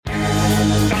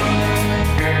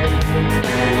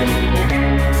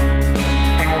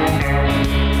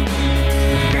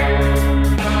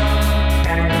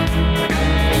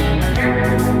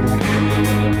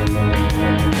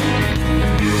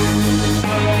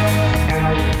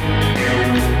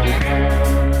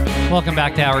Welcome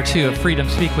back to Hour 2 of Freedom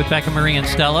Speak with Becca Marie and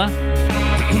Stella.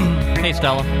 Hey,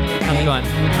 Stella. How's it going?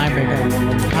 Hi,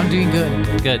 Becca. I'm doing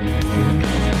good. Good.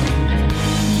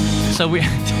 So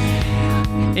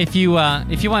if you want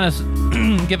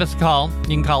to give us a call,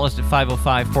 you can call us at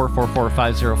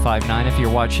 505-444-5059 if you're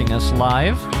watching us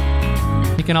live.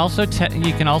 You can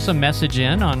also message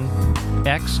in on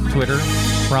X, Twitter,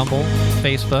 Rumble,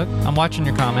 Facebook. I'm watching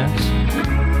your comments.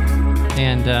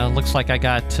 And looks like I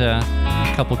got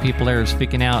a couple people there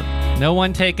speaking out. No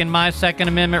one taking my Second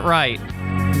Amendment right.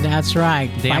 That's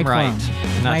right. Damn right.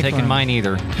 Not taking mine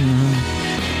either.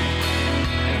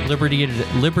 Mm-hmm.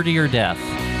 Liberty or death.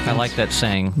 I like that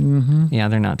saying. Mm-hmm. Yeah,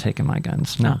 they're not taking my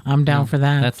guns. No, I'm down for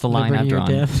that. That's the line I've drawn.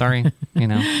 Death. Sorry.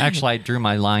 Actually, I drew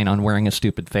my line on wearing a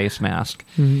stupid face mask.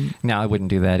 Mm-hmm. No, I wouldn't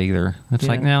do that either. It's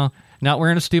like, no, not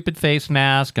wearing a stupid face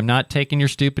mask. I'm not taking your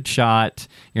stupid shot.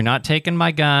 You're not taking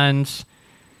my guns.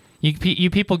 You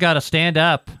people got to stand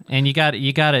up, and you got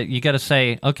to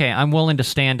say, okay, I'm willing to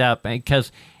stand up,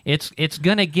 because it's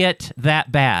gonna get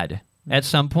that bad at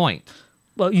some point.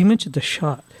 Well, you mentioned the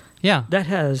shot. Yeah, that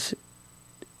has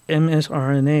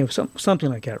mRNA or something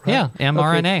like that, right? Yeah,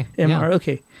 mRNA. Okay.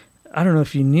 Okay. I don't know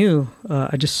if you knew.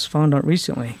 I just found out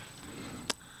recently.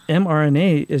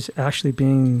 mRNA is actually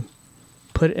being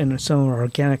put in some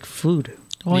organic food.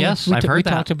 Oh, yes, I've heard we that.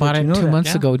 talked about it 2 that?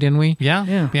 months ago, didn't we?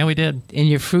 Yeah, we did. In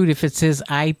your fruit, if it says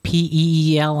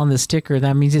IPEEL on the sticker,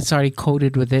 that means it's already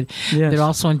coated with it. Yes. They're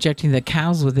also injecting the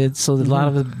cows with it, so a lot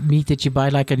of the meat that you buy,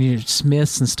 like on your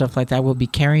Smiths and stuff like that, will be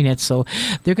carrying it. So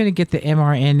they're going to get the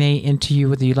mRNA into you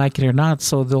whether you like it or not.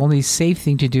 So the only safe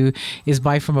thing to do is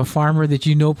buy from a farmer that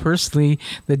you know personally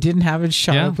that didn't have it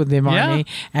shot up with the mRNA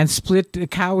and split the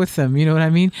cow with them. You know what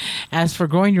I mean? As for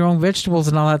growing your own vegetables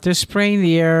and all that, they're spraying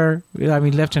the air,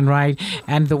 left and right,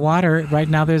 and the water. Right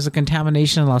now, there's a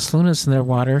contamination of Los Lunas in their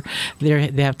water. They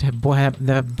have to have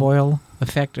the boil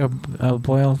effect or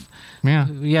boil.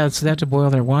 Yeah, so they have to boil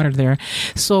their water there.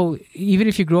 So even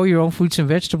if you grow your own fruits and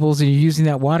vegetables and you're using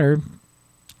that water,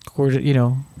 where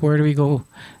do we go?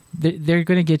 They're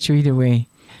going to get you either way.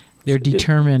 They're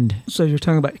determined. So you're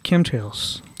talking about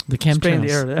chemtrails. The chemtrails. Spraying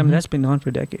the air. I mean, that's been on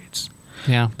for decades.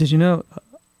 Yeah. Did you know?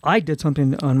 I did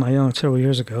something on my own several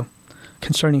years ago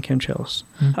concerning chemtrails.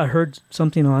 Mm-hmm. I heard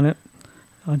something on it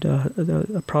on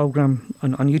a program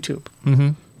on YouTube.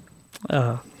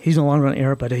 Mm-hmm. He's no longer on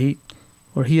air, but he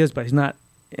is, but he's not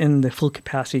in the full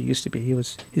capacity he used to be.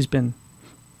 He's been,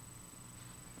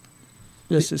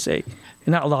 let's just say,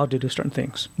 you're not allowed to do certain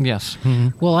things. Yes.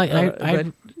 Mm-hmm. Well,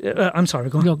 I'm sorry,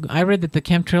 go on. No, I read that the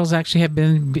chemtrails actually have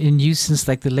been in use since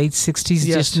like the late 60s,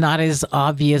 just not as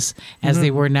obvious as they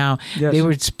were now. Yes. They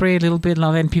would spray a little bit and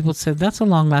all that, and people said, that's a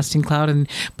long-lasting cloud.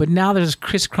 But now there's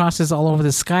crisscrosses all over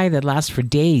the sky that last for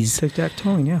days.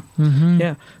 Tic-tac-toeing, yeah. Mm-hmm.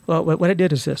 Yeah. Well, what I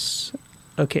did is this.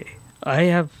 Okay,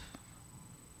 I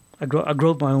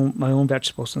grow my own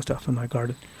vegetables and stuff in my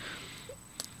garden.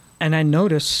 And I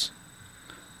notice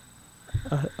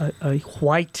a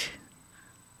white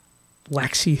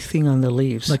waxy thing on the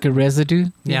leaves. Like a residue?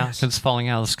 Yeah, Yes. it's falling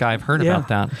out of the sky. I've heard about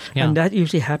that. Yeah. And that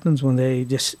usually happens when they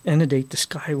just inundate the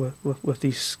sky with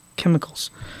these chemicals.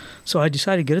 So I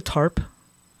decided to get a tarp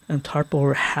and tarp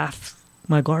over half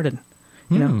my garden.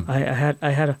 You know, I had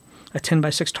a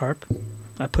 10x6 tarp.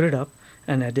 I put it up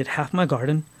and I did half my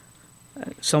garden.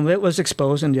 Some of it was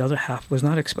exposed and the other half was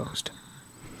not exposed.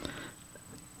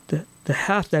 The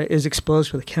half that is exposed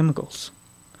for the chemicals,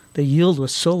 the yield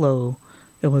was so low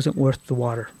it wasn't worth the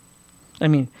water. I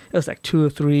mean, it was like 2 or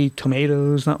 3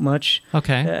 tomatoes, not much.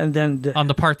 Okay. And then on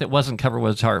the part that wasn't covered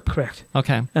with tarp. Correct.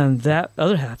 Okay. And that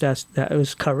other half that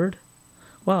was covered,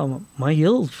 wow, my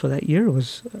yield for that year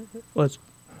was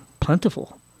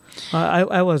plentiful.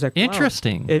 I was like, wow.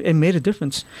 Interesting. It made a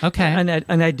difference. Okay.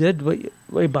 And I did what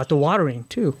about the watering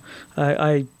too.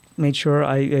 I made sure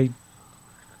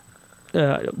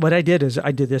what I did is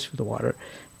I did this for the water.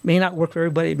 May not work for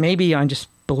everybody. Maybe I'm just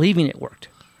believing it worked.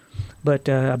 But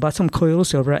I bought some colloidal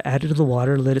silver, I added to the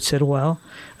water, let it sit a while,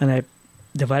 and I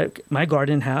divided my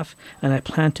garden in half, and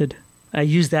I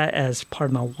used that as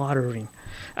part of my watering.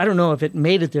 I don't know if it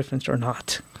made a difference or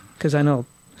not, because I know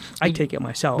I take it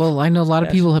myself. Well, I know a lot of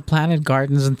people have planted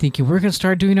gardens and thinking, we're going to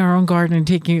start doing our own garden and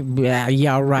taking, yeah,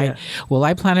 right. Yeah. Well,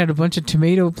 I planted a bunch of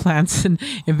tomato plants and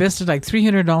invested like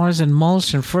 $300 in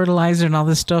mulch and fertilizer and all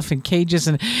this stuff in cages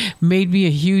and made me a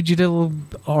huge little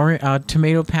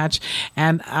tomato patch.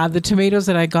 And the tomatoes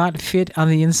that I got fit on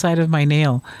the inside of my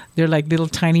nail. They're like little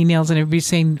tiny nails, and everybody's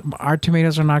saying our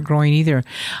tomatoes are not growing either.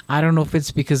 I don't know if it's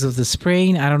because of the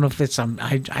spraying. I don't know if it's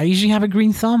I usually have a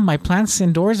green thumb. My plants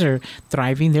indoors are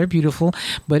thriving. They're beautiful.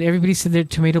 But everybody said their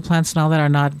tomato plants and all that are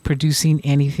not producing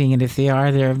anything. And if they are,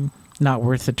 they're not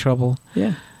worth the trouble.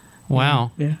 Yeah.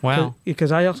 Wow. Yeah. Wow.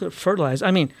 Because I also fertilize.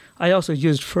 I mean, I also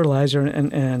used fertilizer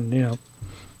and you know,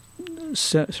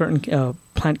 certain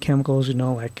plant chemicals, you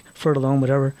know, like Fertilome,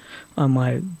 whatever, on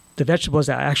the vegetables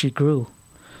that I actually grew,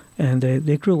 and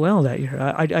they grew well that year.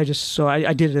 I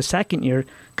did it a second year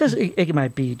because it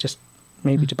might be just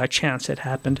maybe by chance it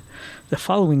happened. The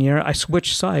following year, I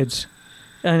switched sides,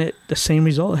 and the same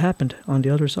result happened on the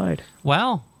other side.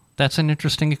 Wow. That's an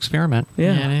interesting experiment.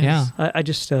 Yeah. Yeah, it is. Yeah. I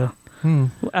just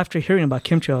after hearing about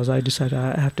chemtrails, I decided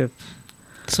I have to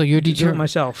So you're do it determined.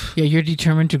 myself. Yeah, you're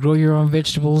determined to grow your own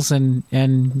vegetables and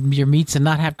your meats and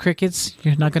not have crickets.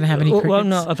 You're not going to have any crickets. Well,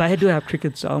 no. If I do have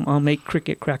crickets, I'll make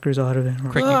cricket crackers out of it.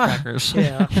 Cricket crackers.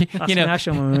 Yeah, I'll You know, smash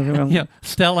them. Yeah,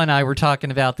 Stella and I were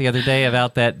talking about the other day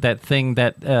about that thing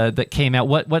that came out.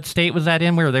 What state was that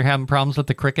in where they're having problems with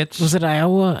the crickets? Was it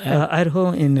Iowa?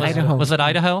 Idaho in Idaho. Was it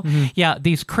Idaho? Yeah,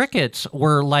 these crickets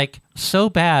were like so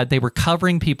bad. They were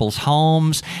covering people's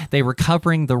homes. They were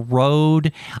covering the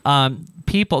road.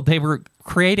 They were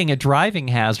creating a driving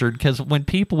hazard because when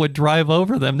people would drive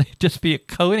over them, there'd just be a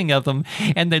coating of them,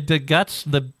 and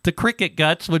the cricket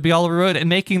guts would be all over the road and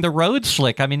making the road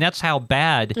slick. I mean, that's how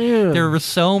bad. Ew. There were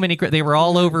so many. They were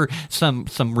all over some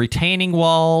retaining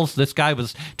walls. This guy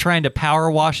was trying to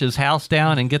power wash his house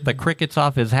down and get the crickets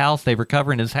off his house. They were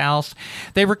covering his house.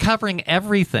 They were covering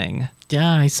everything.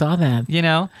 Yeah, I saw that. You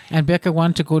know. And Becca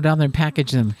wanted to go down there and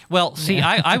package them. Well, see,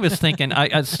 I was thinking,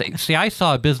 I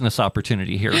saw a business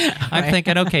opportunity here. I'm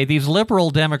thinking, okay, these liberal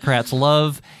Democrats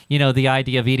love, the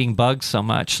idea of eating bugs so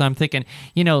much. So I'm thinking,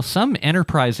 some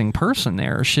enterprising person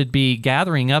there should be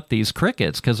gathering up these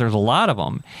crickets because there's a lot of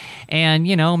them, and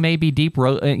maybe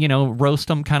roast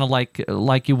them kind of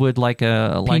like you would like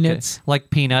Peanuts. like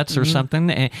peanuts or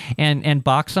something, and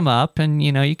box them up, and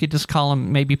you could just call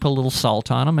them, maybe put a little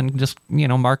salt on them, and just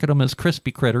market them as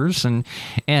crispy critters and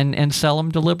sell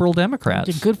them to liberal Democrats.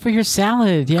 They're good for your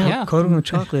salad. Yeah. Yeah. coat them with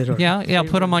chocolate. Or Yeah,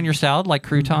 put them on your salad like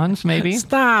croutons, maybe.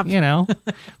 Stop.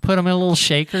 Put them in a little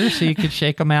shaker so you could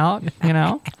shake them out.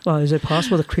 Well, is it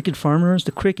possible the cricket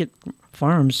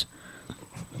farms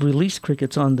release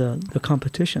crickets on the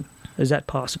competition? Is that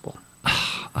possible?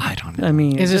 I don't know. I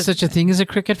mean, Is there such a thing as a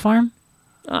cricket farm?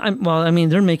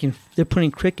 they're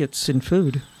putting crickets in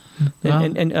food, Well,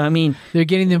 and I mean, they're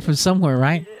getting them from somewhere,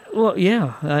 right? well,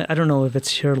 yeah, I don't know if it's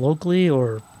here locally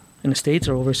or in the States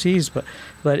or overseas, but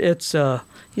it's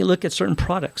you look at certain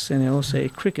products and it'll say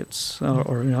crickets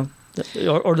or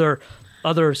their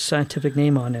other scientific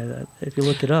name on it. If you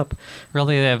look it up,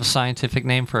 Really, they have a scientific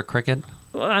name for a cricket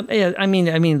well, I mean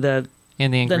the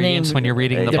in the ingredients name, when you're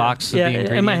reading the box of the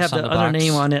ingredients it might have on the the other box.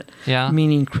 name on it, Yeah.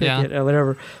 meaning cricket or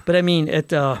whatever. But I mean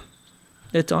it's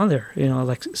on there,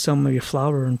 like some of your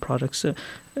flour and products,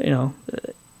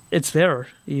 it's there.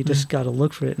 You just got to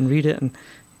look for it and read it, and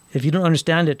if you don't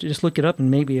understand it, just look it up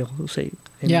and maybe it'll say.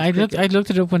 Yeah, I looked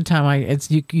it up one time.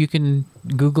 You can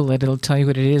Google it. It'll tell you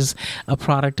what it is. A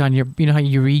product on your, how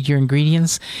you read your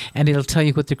ingredients, and it'll tell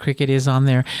you what the cricket is on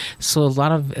there. So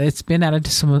it's been added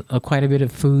to quite a bit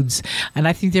of foods, and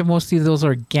I think they're mostly those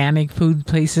organic food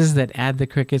places that add the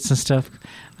crickets and stuff.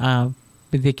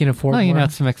 But they can afford. Well, more.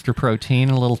 some extra protein,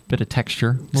 a little bit of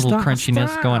texture, a little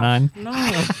crunchiness going on. No.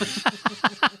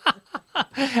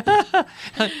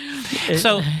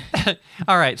 So,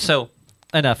 all right. So,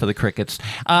 enough of the crickets.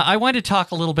 I wanted to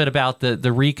talk a little bit about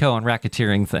the RICO and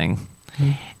racketeering thing,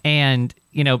 and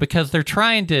because they're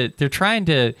trying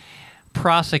to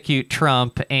prosecute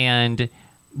Trump and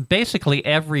basically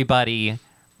everybody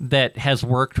that has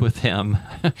worked with him.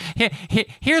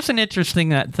 Here's an interesting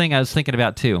thing I was thinking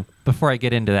about too. Before I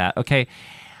get into that, okay.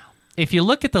 If you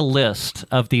look at the list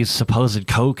of these supposed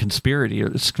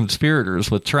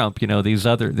conspirators with Trump,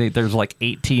 there's like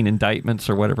 18 indictments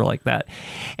or whatever like that.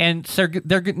 And so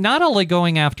they're not only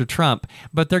going after Trump,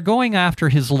 but they're going after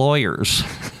his lawyers.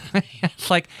 It's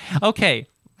like, okay,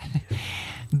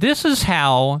 this is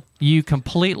how you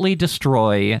completely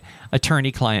destroy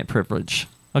attorney-client privilege.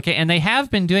 Okay, and they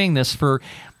have been doing this for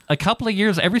a couple of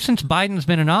years. Ever since Biden's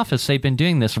been in office, they've been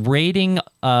doing this, raiding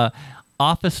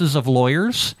offices of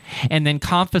lawyers and then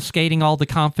confiscating all the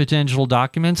confidential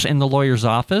documents in the lawyer's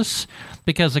office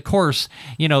because, of course,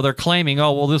 they're claiming,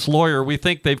 oh, well, this lawyer, we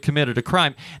think they've committed a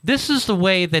crime. This is the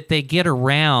way that they get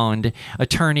around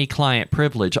attorney-client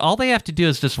privilege. All they have to do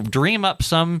is just dream up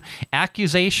some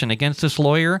accusation against this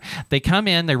lawyer. They come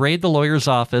in, they raid the lawyer's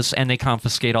office, and they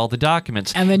confiscate all the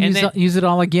documents. And then use it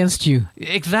all against you.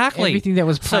 Exactly. Everything that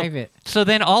was private. So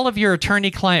then all of your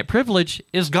attorney-client privilege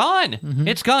is gone. Mm-hmm.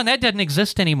 It's gone. That doesn't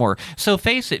exist anymore. So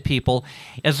face it, people,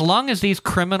 as long as these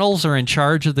criminals are in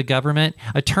charge of the government,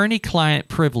 attorney-client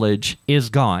privilege is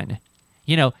gone.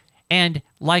 And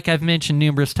like I've mentioned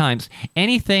numerous times,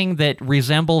 anything that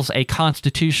resembles a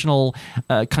constitutionally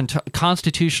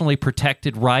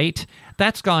protected right,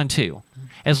 that's gone too.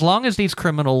 As long as these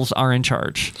criminals are in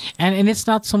charge. And it's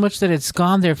not so much that it's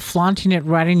gone, they're flaunting it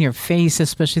right in your face,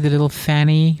 especially the little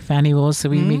Fannie Willis that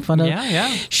we make fun of. Yeah.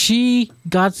 She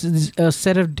got a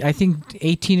set of, I think,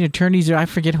 18 attorneys, or I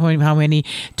forget how many,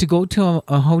 to go to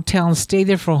a hotel and stay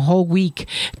there for a whole week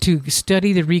to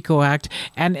study the RICO Act.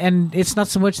 And it's not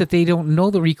so much that they don't know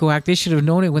the RICO Act. They should have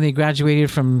known it when they graduated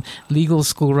from legal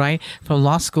school, right? From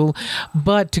law school.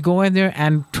 But to go in there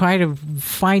and try to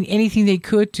find anything they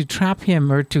could to trap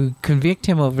him or to convict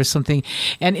him over something.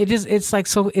 And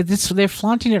they're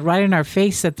flaunting it right in our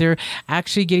face that they're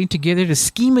actually getting together to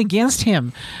scheme against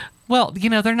him. Well,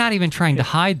 they're not even trying to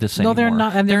hide this anymore. No, they're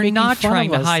not. And they're not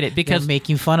trying to hide it because they're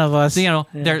making fun of us.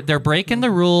 They're breaking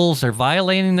the rules. They're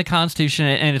violating the Constitution,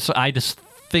 and I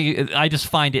just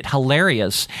find it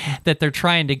hilarious that they're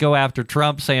trying to go after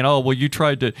Trump, saying, "Oh, well, you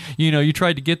tried to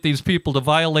get these people to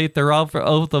violate their oath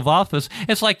of office."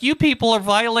 It's like, you people are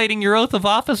violating your oath of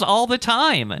office all the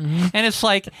time, Mm-hmm. and it's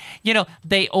like,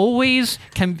 they always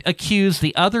can accuse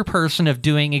the other person of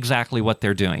doing exactly what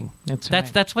they're doing.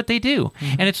 That's what they do,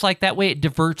 and it's like that way it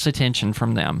diverts attention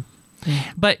from them.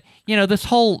 But this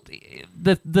whole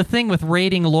the thing with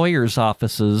raiding lawyers'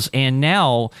 offices, and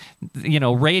now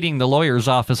raiding the lawyer's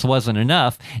office wasn't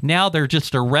enough. Now they're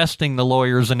just arresting the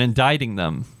lawyers and indicting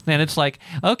them, and it's like,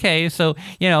 okay, so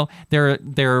they're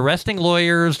arresting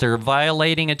lawyers, they're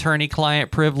violating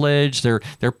attorney-client privilege, they're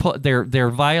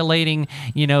violating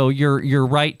your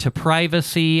right to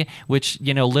privacy, which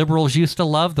liberals used to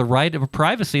love the right of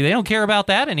privacy. They don't care about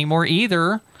that anymore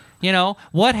either.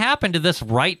 What happened to this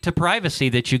right to privacy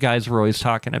that you guys were always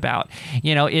talking about?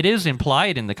 It is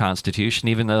implied in the Constitution,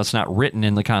 even though it's not written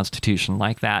in the Constitution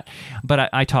like that.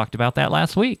 But I talked about that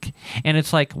last week. And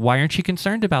it's like, why aren't you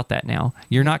concerned about that now?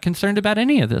 You're not concerned about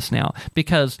any of this now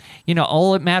because,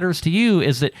 all that matters to you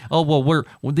is that, oh, well,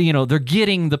 they're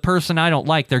getting the person I don't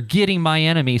like. They're getting my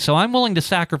enemy. So I'm willing to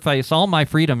sacrifice all my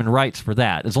freedom and rights for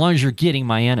that, as long as you're getting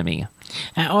my enemy.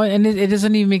 And it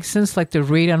doesn't even make sense, like the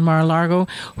raid on Mar-a-Lago.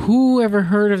 Who ever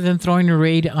heard of them throwing a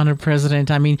raid on a president?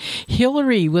 I mean,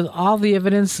 Hillary, with all the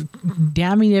evidence,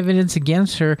 damning evidence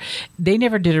against her, they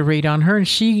never did a raid on her, and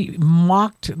she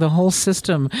mocked the whole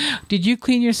system. Did you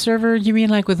clean your server? You mean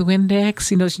like with Windex?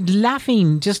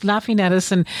 Just laughing at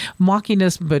us and mocking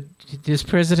us. But this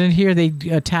president here, they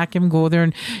attack him, go there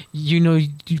and, you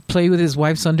play with his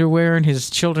wife's underwear in his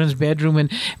children's bedroom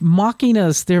and mocking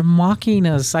us. They're mocking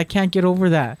us. I can't get over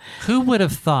that. Who would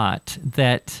have thought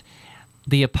that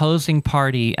the opposing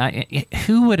party,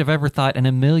 who would have ever thought in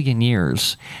a million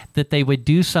years that they would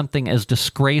do something as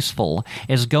disgraceful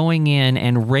as going in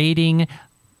and raiding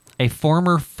a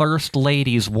former first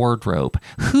lady's wardrobe?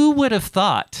 Who would have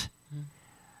thought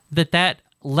that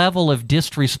level of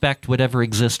disrespect would ever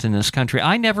exist in this country?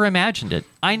 I never imagined it.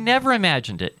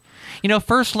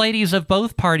 First ladies of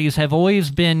both parties have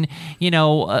always been,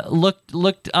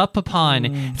 looked up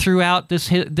upon throughout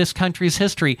this country's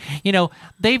history.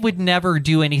 They would never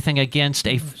do anything against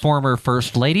a former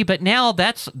first lady, but now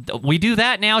we do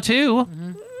that now too.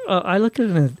 I look at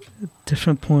it in a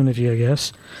different point of view, I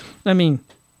guess. I mean,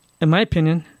 in my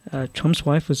opinion, Trump's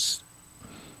wife was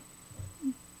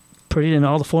pretty than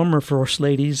all the former first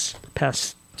ladies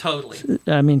past. Totally.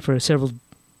 I mean, for several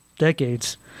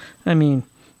decades. I mean,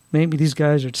 maybe these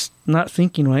guys are just not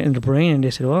thinking right in their brain, and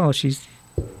they said, "Well, she's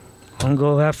gonna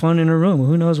go have fun in her room."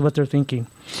 Who knows what they're thinking?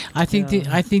 I think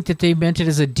that they meant it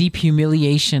as a deep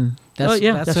humiliation. That's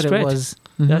what right. it was.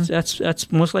 Mm-hmm.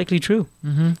 That's most likely true.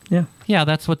 Mm-hmm. Yeah,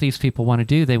 that's what these people want to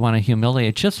do. They want to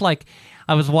humiliate. Just like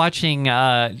I was watching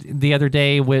the other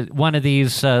day with one of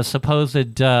these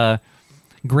supposed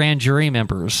grand jury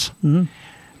members.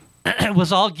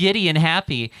 Was all giddy and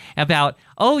happy about,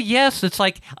 oh yes, it's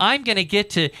like I'm going to get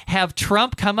to have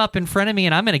Trump come up in front of me,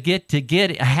 and I'm going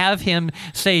to have him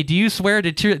say, "Do you swear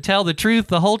to tell the truth,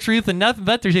 the whole truth, and nothing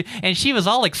but the truth?" And she was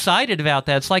all excited about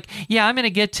that. It's like, yeah, I'm going to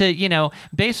get to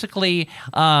basically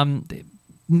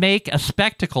make a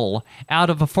spectacle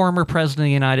out of a former president of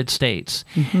the United States.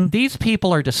 Mm-hmm. These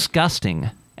people are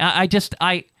disgusting.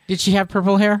 Did she have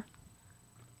purple hair?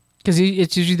 Because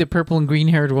it's usually the purple and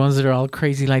green-haired ones that are all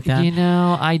crazy like that.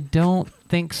 I don't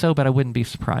think so, but I wouldn't be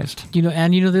surprised.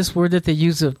 And this word that they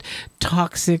use of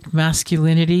toxic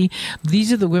masculinity.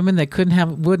 These are the women that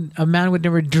a man would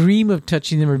never dream of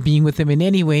touching them or being with them in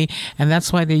any way, and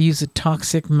that's why they use a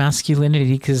toxic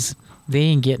masculinity, because they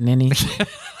ain't getting any.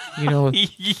 You know,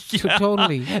 Yeah,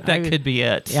 totally. That could be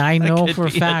it. I That know could for a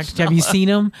be it. fact. Have you seen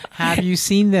them? Have you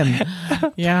seen them?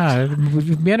 Yeah,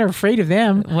 men are afraid of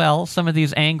them. Well, some of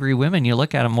these angry women, you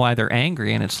look at them why they're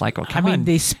angry, and it's like, oh, come on,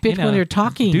 they spit when they're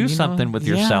talking. Do you know? something with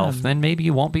Yeah. yourself, then maybe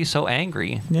you won't be so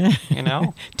angry. Yeah. You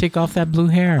know? Take off that blue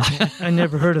hair. I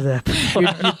never heard of that.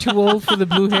 You're too old for the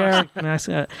blue hair.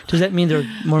 Does that mean they're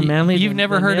more manly? You've than-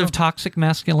 never than heard male? of toxic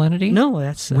masculinity? No,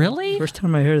 that's Really? first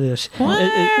time I heard this. What?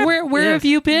 Where yeah. have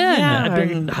you been? Yeah. I've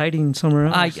been hiding somewhere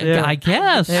else. I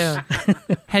guess. Yeah.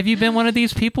 Have you been one of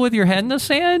these people with your head in the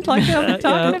sand, like I've been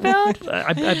talking about?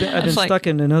 I've been It's like- stuck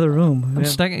in another room. I'm Yeah.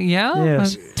 stuck. Yeah.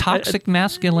 Yes. Toxic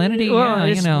masculinity. Well, yeah.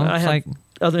 it's- I It's have like,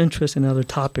 other interests in other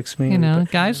topics, mainly. you know,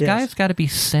 but guys yes. got to be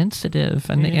sensitive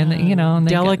and you know, and they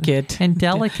Delicate. and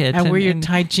delicate And wear your and,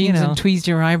 tight jeans you know, and tweeze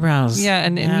your eyebrows. Yeah,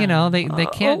 and you know they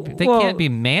can't be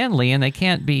manly, and they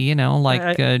can't be, you know,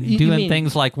 like you doing mean-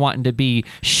 things like wanting to be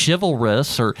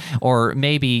chivalrous or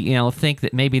maybe, you know, think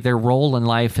that maybe their role in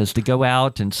life is to go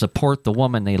out and support the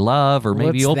woman they love, or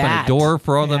maybe What's open that? a door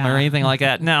for them or Yeah. anything like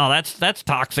that. No, that's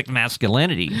toxic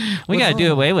masculinity. We got to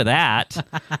do away with that.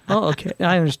 Oh, okay.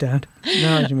 I understand.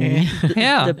 Now what you mean.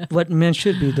 Yeah, What men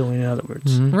should be doing, in other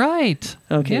words. right.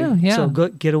 Okay. Yeah. So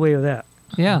get away with that.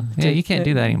 Yeah. You can't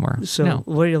do that anymore. So No.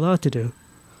 what are you allowed to do?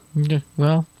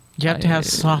 Well, you have to have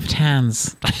soft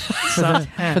hands Soft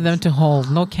for hands. them to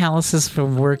hold. No calluses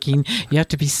from working. You have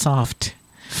to be soft.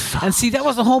 And see, that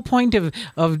was the whole point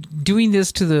of doing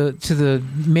this to the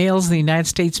males in the United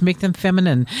States, make them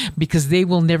feminine, because they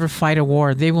will never fight a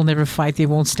war. They will never fight. They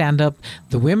won't stand up.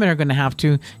 The women are going to have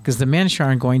to, because the men sure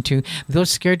aren't going to. They're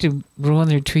scared to ruin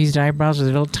their tweezed eyebrows, or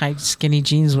their little tight, skinny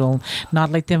jeans will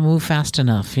not let them move fast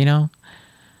enough, you know?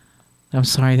 I'm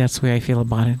sorry, that's the way I feel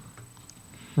about it.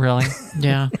 Really?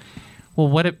 Yeah. Well,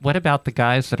 what about the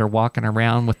guys that are walking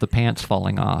around with the pants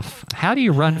falling off? How do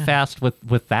you run fast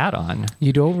with that on?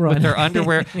 You don't run. With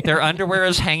their underwear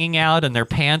is hanging out, and their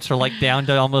pants are like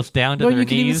almost down to No, their you knees.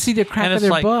 can even see the crack And of it's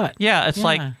their like, butt. Yeah, it's Yeah.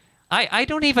 like I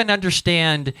don't even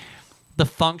understand the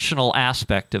functional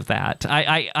aspect of that.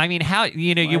 I mean, how,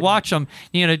 you know, you watch them,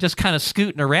 you know, just kind of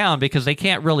scooting around because they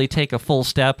can't really take a full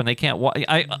step and they can't.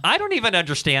 I don't even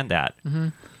understand that. Mm-hmm.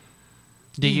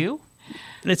 Do you?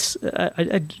 It's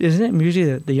isn't it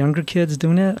usually the younger kids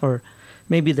doing that, or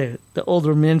maybe the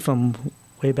older men from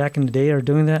way back in the day are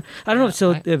doing that? I don't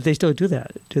know if they still do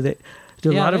that. Do they?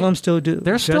 Do a Yeah, lot of them still do?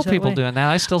 There's still dress that people way? doing that.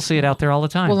 I still see it out there all the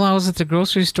time. Well, I was at the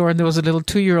grocery store and there was a little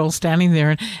 2-year-old standing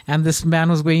there, and this man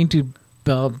was waiting to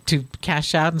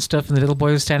cash out and stuff, and the little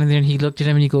boy was standing there, and he looked at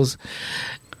him and he goes,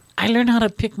 "I learned how to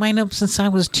pick mine up since I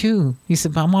was 2." He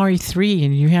said, "But I'm already 3,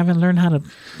 and you haven't learned how to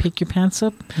pick your pants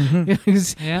up?"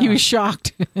 Yeah. He was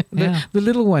shocked. Yeah. The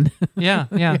little one. Yeah,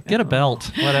 get a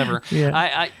belt, whatever.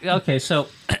 Yeah. Okay, so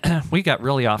we got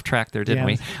really off track there, didn't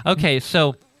Yeah. we? Okay,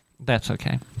 so that's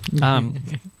okay.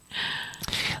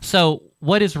 So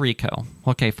what is RICO?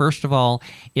 Okay, first of all,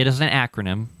 it is an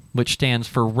acronym which stands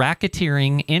for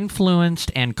Racketeering, Influenced,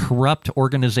 and Corrupt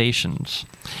Organizations.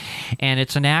 And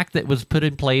it's an act that was put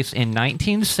in place in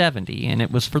 1970, and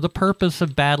it was for the purpose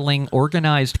of battling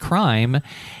organized crime.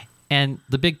 And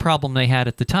the big problem they had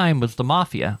at the time was the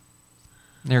mafia.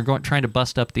 They were trying to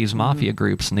bust up these mafia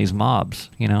groups and these mobs,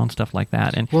 you know, and stuff like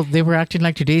that. And Well, they were acting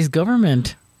like today's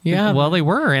government. Yeah. well, they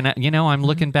were, and you know, I'm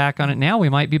looking back on it now. We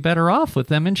might be better off with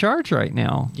them in charge right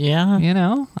now. Yeah. You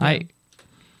know,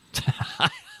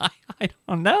 I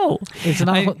don't know. It's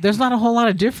not. There's not a whole lot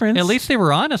of difference. At least they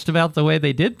were honest about the way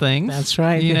they did things. That's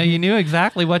right. You know, you knew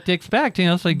exactly what to expect. You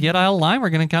know, so get out of line.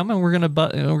 We're going to come and we're going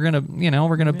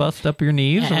to bust up your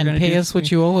knees and we're gonna pay do- us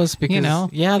what you owe us, because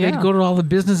they'd go to all the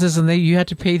businesses and you had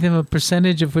to pay them a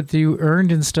percentage of what you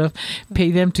earned and stuff.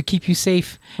 Pay them to keep you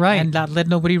safe, Right. and not let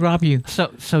nobody rob you.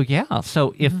 So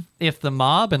if the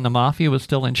mob and the mafia was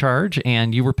still in charge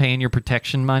and you were paying your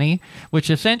protection money, which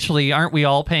essentially aren't we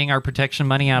all paying our protection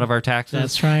money out of our taxes?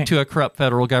 That's right. To a corrupt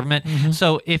federal government.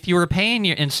 So if you were paying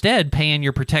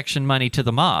your protection money to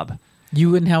the mob, You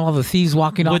wouldn't have all the thieves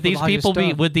walking off. would these with all your people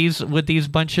be stuff. would these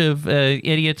bunch of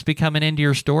idiots be coming into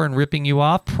your store and ripping you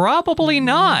off? Probably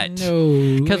not.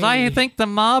 No, Because I way. think the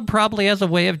mob probably has a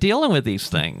way of dealing with these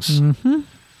things.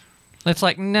 It's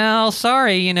like, no,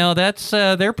 sorry, you know, that's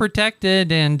they're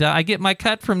protected, and I get my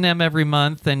cut from them every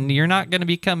month, and you're not going to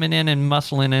be coming in and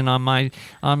muscling in on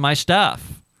my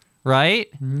stuff, right?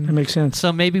 That makes sense.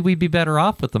 So maybe we'd be better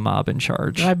off with the mob in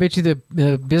charge. I bet you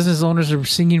the business owners are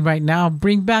singing right now.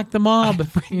 Bring back the mob.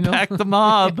 You know, Back the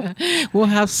mob. we'll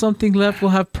have something left.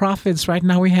 We'll have profits. Right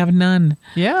now, we have none.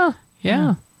 Yeah.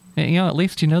 You know, at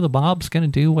least you know the mob's going to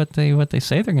do what they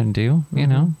say they're going to do. You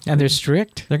know, And they're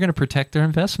strict. they're going to protect their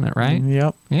investment, right?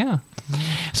 Yep. Yeah.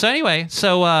 So anyway,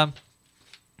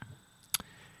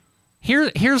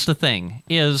 here's the thing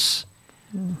is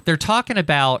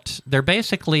they're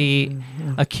basically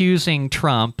accusing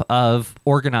Trump of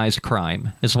organized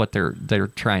crime is what they're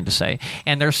trying to say.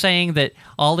 And they're saying that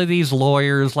all of these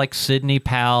lawyers like Sidney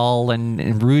Powell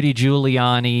and Rudy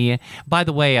Giuliani, by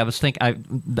the way, I was thinking,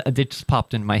 it just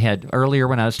popped in my head earlier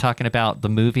when I was talking about the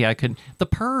movie, The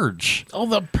Purge. Oh,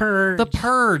 The Purge. The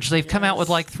Purge. They've come out with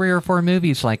like 3 or 4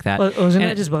 movies like that. Well, wasn't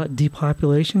that just about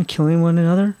depopulation, killing one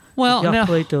another? Well,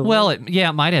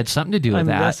 it might have something to do with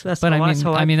that. That's but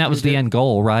I mean, that was the end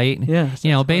goal, right?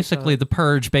 Yeah. Basically, the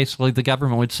purge. Basically, the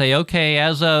government would say, okay,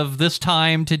 as of this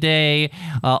time today,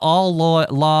 all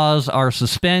laws are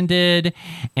suspended,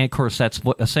 and of course, that's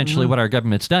essentially what our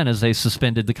government's done is they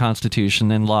suspended the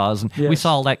Constitution and laws, and we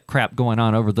saw all that crap going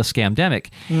on over the scamdemic.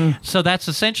 So that's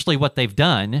essentially what they've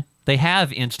done. They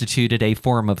have instituted a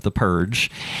form of the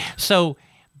purge.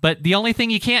 But the only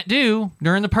thing you can't do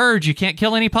during the purge, you can't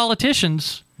kill any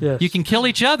politicians. Yes. You can kill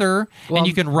each other, and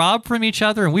you can rob from each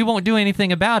other, and we won't do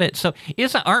anything about it. So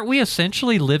aren't we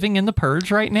essentially living in the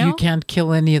purge right now? You can't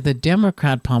kill any of the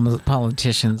Democrat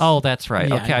politicians. Oh, that's right.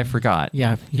 Yeah. Okay, I forgot.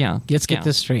 Yeah. Let's get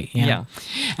this straight. Yeah.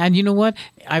 And you know what?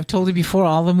 I've told you before,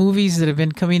 all the movies that have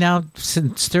been coming out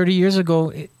since 30 years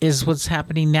ago is what's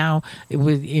happening now.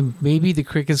 Maybe the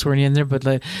crickets weren't in there, but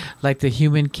like the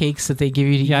human cakes that they give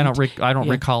you to eat. I don't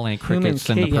recall any crickets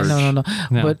in the purge.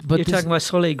 No. But you're talking about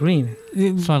Soleil Green.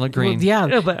 Soylent Green. Well, yeah.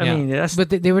 No, but I mean, but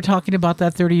they were talking about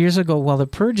that 30 years ago. Well, the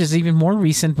purge is even more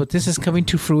recent, but this is coming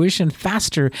to fruition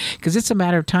faster because it's a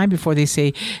matter of time before they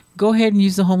say, go ahead and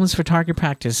use the homeless for target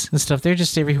practice and stuff. They're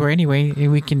just everywhere anyway,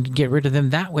 and we can get rid of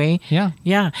them that way. Yeah.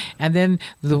 And then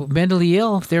the mentally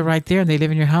ill, if they're right there and they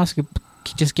live in your house, you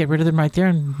just get rid of them right there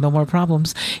and no more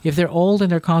problems. If they're old and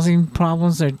they're causing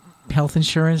problems, their health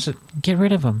insurance, get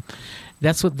rid of them.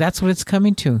 That's what it's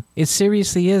coming to. It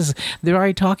seriously is. They're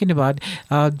already talking about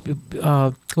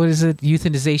what is it?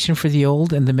 Euthanization for the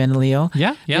old and the mentally ill.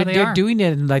 Yeah, they're doing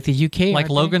it in like the UK, like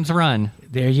Logan's Run.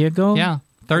 There you go. Yeah,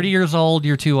 30 years old,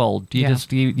 you're too old. You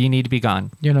need to be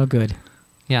gone. You're no good.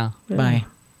 Yeah. Bye.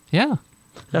 Yeah.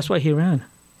 That's why he ran.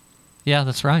 Yeah,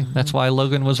 that's right. That's why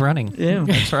Logan was running. Yeah,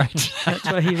 that's right. That's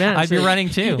why he ran. I'd be running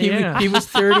too. He was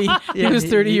 30. He was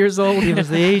 30 years old. He was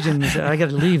the age, and he said, I got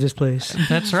to leave this place.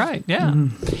 That's right. Yeah.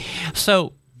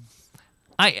 So,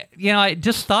 I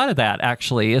just thought of that.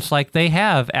 Actually, it's like they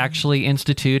have actually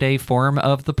instituted a form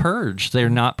of the purge. They're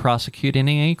not prosecuting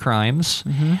any crimes.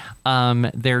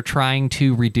 They're trying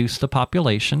to reduce the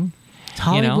population.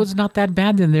 Hollywood's not that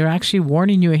bad, then they're actually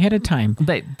warning you ahead of time.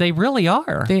 They really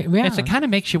are. It kind of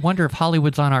makes you wonder if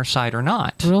Hollywood's on our side or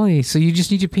not. Really? So you just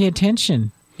need to pay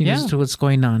attention to what's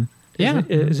going on.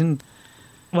 Well,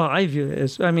 I view it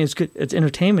as, I mean, it's good. It's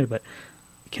entertainment, but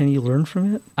can you learn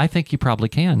from it? I think you probably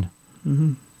can.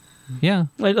 Mm-hmm. Yeah.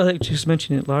 Like just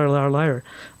mentioned it, liar.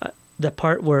 The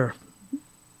part where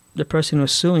the person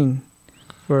was suing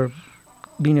for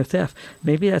being a theft,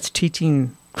 maybe that's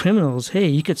teaching criminals, hey,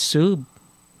 you could sue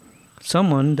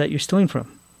someone that you're stealing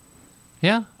from.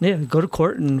 Yeah. Yeah, go to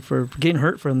court and for getting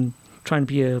hurt from trying to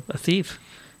be a thief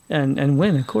and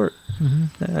win in court.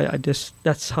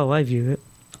 That's how I view it.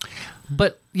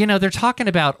 But, they're talking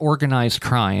about organized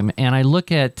crime, and I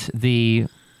look at the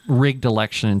rigged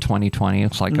election in 2020.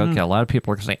 It's like, okay, a lot of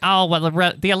people are saying, oh, well,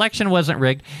 the election wasn't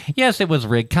rigged. Yes, it was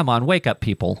rigged. Come on, wake up,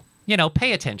 people.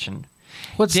 Pay attention.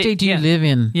 What state do you live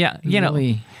in? Yeah,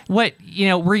 really?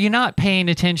 Were you not paying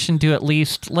attention to at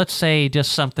least, let's say,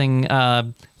 just something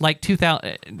like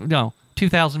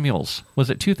 2,000 Mules? Was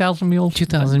it 2,000 Mules?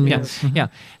 2,000 Mules. Yeah.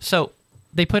 So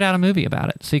they put out a movie about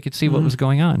it so you could see what was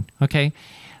going on. Okay.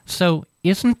 So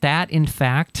isn't that, in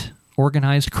fact,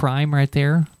 organized crime right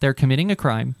there? They're committing a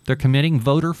crime. They're committing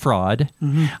voter fraud.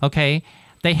 Okay.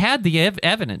 They had the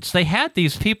evidence. They had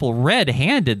these people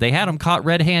red-handed. They had them caught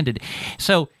red-handed.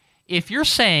 So if you're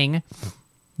saying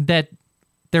that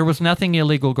there was nothing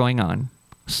illegal going on,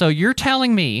 so you're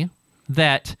telling me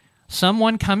that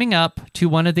someone coming up to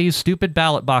one of these stupid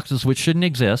ballot boxes, which shouldn't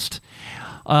exist,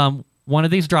 one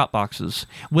of these drop boxes,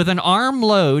 with an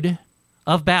armload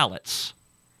of ballots,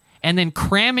 and then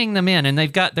cramming them in, and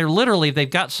they've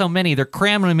got so many, they're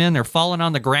cramming them in, they're falling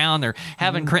on the ground, they're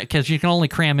having, because you can only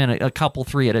cram in a couple,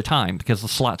 3 at a time, because the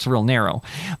slot's real narrow,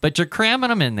 but you're cramming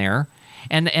them in there,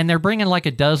 and they're bringing like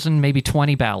a dozen, maybe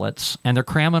 20 ballots, and they're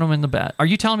cramming them in the ballot. Are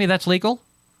you telling me that's legal?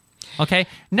 Okay.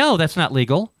 No, that's not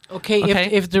legal. Okay.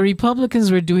 If the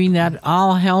Republicans were doing that,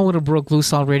 all hell would have broke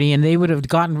loose already, and they would have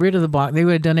gotten rid of the box. They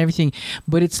would have done everything.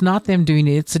 But it's not them doing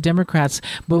it. It's the Democrats.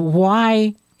 But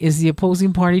why is the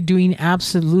opposing party doing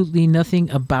absolutely nothing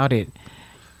about it?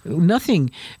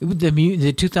 Nothing.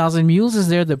 The 2,000 mules is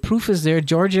there. The proof is there.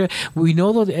 Georgia, we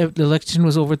know that the election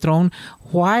was overthrown.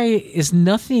 Why is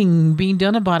nothing being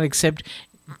done about it except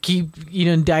keep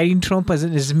indicting Trump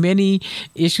as many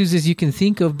issues as you can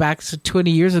think of back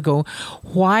 20 years ago?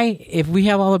 Why, if we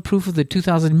have all the proof of the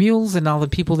 2,000 mules and all the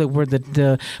people that were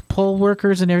the poll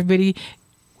workers and everybody,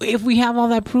 if we have all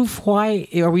that proof, why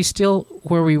are we still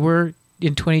where we were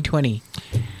in 2020?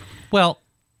 Well,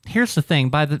 here's the thing: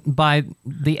 by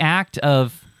the act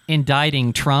of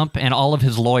indicting Trump and all of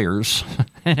his lawyers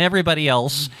and everybody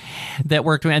else that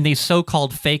worked, and these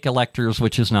so-called fake electors,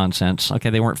 which is nonsense. Okay,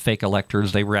 they weren't fake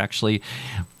electors; they were actually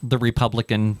the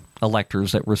Republican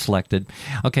electors that were selected.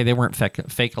 Okay, they weren't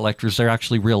fake electors; they're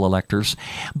actually real electors.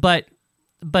 But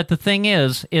the thing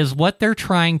is what they're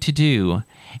trying to do,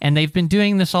 and they've been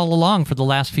doing this all along for the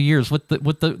last few years with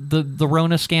the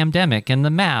Rona scamdemic and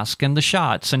the mask and the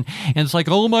shots, and it's like,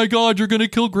 oh my God, you're going to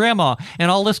kill grandma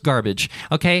and all this garbage.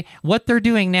 Okay, what they're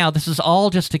doing now, this is all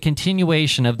just a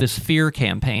continuation of this fear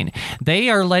campaign.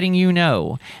 They are letting you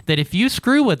know that if you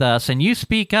screw with us and you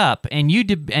speak up and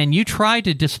you try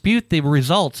to dispute the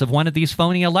results of one of these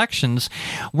phony elections,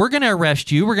 we're going to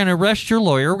arrest you. We're going to arrest your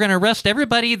lawyer. We're going to arrest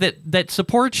everybody that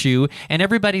supports you and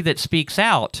everybody that speaks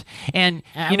out. And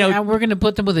we're going to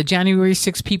put them with the January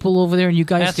 6 people over there, and you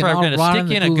guys can all rot in the gulag. We're going to stick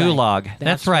you in a gulag.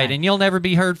 That's right. And you'll never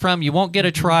be heard from. You won't get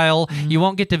a trial. You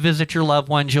won't get to visit your loved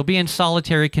ones. You'll be in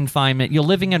solitary confinement.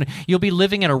 You'll be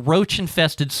living in a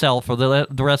roach-infested cell for the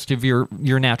rest of your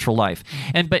natural life.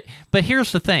 And but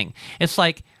here's the thing: it's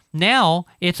like, now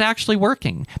it's actually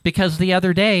working, because the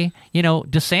other day,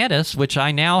 DeSantis, which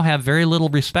I now have very little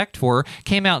respect for,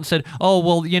 came out and said, oh,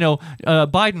 well,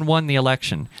 Biden won the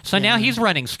election. So now he's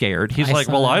running scared. He's like,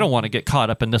 well, I don't want to get caught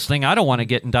up in this thing. I don't want to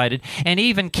get indicted. And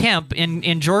even Kemp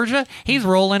in Georgia, he's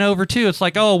rolling over too. It's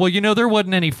like, oh, well, there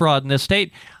wasn't any fraud in this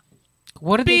state.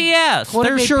 BS.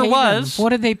 There sure was. What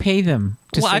did they pay them?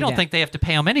 I don't think they have to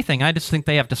pay them anything. I just think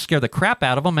they have to scare the crap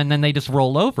out of them, and then they just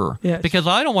roll over. Yes. Because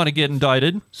I don't want to get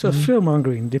indicted. So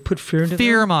fear-mongering. They put fear into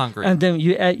fear-mongering. And then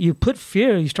you put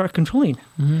fear, you start controlling.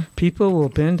 Mm-hmm. People will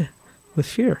bend with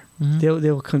fear.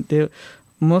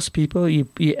 Mm-hmm. Most people, you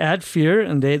add fear,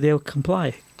 and they'll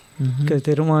comply. Because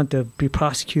they don't want to be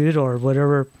prosecuted or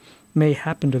whatever may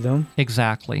happen to them.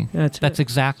 Exactly. That's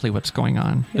exactly what's going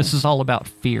on. Yeah. This is all about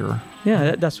fear.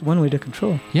 Yeah, that's one way to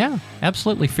control. Yeah,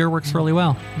 absolutely. Fear works really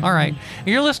well. All right.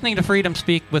 You're listening to Freedom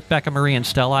Speak with Becca Marie and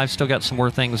Stella. I've still got some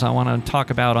more things I want to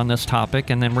talk about on this topic,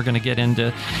 and then we're going to get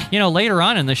into, later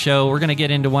on in the show, we're going to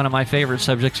get into one of my favorite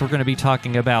subjects. We're going to be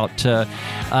talking about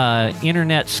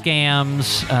internet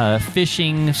scams,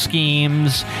 phishing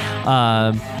schemes,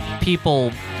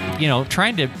 people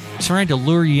trying to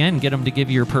lure you in, get them to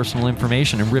give you your personal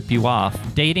information and rip you off.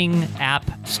 Dating app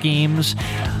schemes.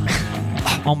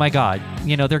 Oh my God.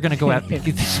 They're going to go out.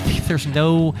 There's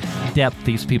no depth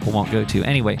these people won't go to.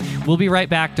 Anyway, we'll be right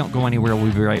back. Don't go anywhere.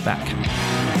 We'll be right back.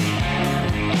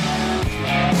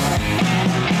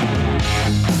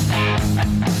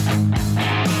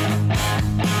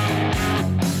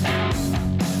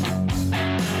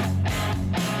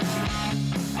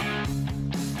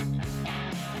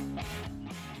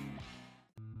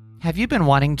 Have you been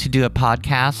wanting to do a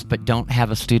podcast but don't have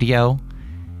a studio?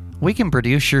 We can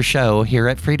produce your show here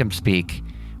at Freedom Speak.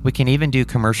 We can even do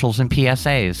commercials and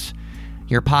PSAs.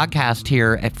 Your podcast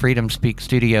here at Freedom Speak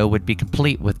Studio would be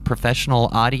complete with professional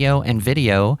audio and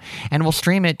video, and we'll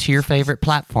stream it to your favorite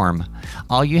platform.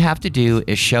 All you have to do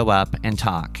is show up and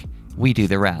talk. We do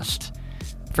the rest.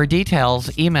 For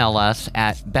details, email us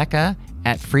at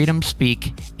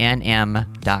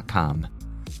becca@freedomspeaknm.com.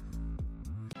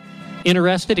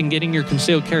 Interested in getting your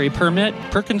concealed carry permit?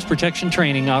 Perkins Protection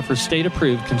Training offers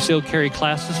state-approved concealed carry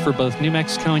classes for both New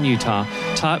Mexico and Utah,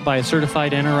 taught by a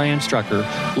certified NRA instructor.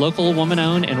 Local,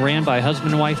 woman-owned, and ran by a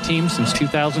husband and wife team since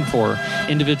 2004.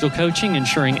 Individual coaching,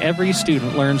 ensuring every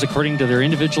student learns according to their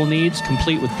individual needs,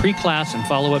 complete with pre-class and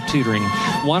follow-up tutoring.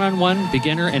 One-on-one,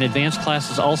 beginner, and advanced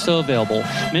classes also available.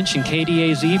 Mention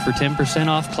KDAZ for 10%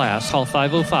 off class. Call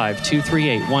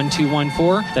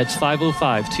 505-238-1214. That's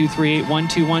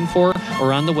 505-238-1214.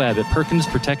 Or on the web at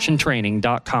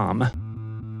PerkinsProtectionTraining.com.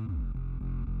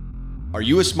 Are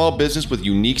you a small business with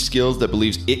unique skills that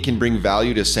believes it can bring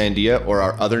value to Sandia or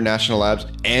our other national labs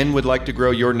and would like to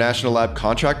grow your national lab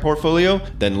contract portfolio?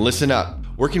 Then listen up.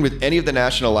 Working with any of the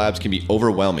national labs can be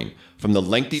overwhelming. From the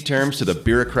lengthy terms to the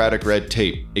bureaucratic red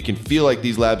tape, it can feel like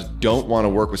these labs don't want to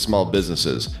work with small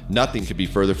businesses. Nothing could be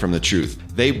further from the truth.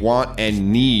 They want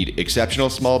and need exceptional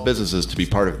small businesses to be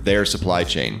part of their supply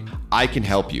chain. I can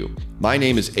help you. My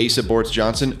name is Asa Bortz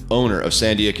Johnson, owner of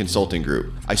Sandia Consulting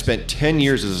Group. I spent 10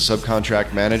 years as a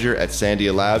subcontract manager at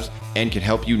Sandia Labs and can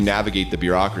help you navigate the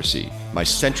bureaucracy. My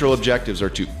central objectives are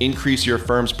to increase your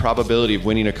firm's probability of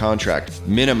winning a contract,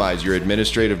 minimize your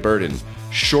administrative burden,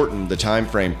 shorten the time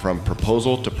frame from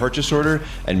proposal to purchase order,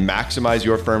 and maximize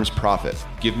your firm's profit.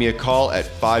 Give me a call at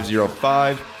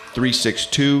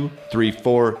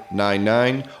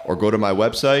 505-362-3499 or go to my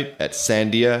website at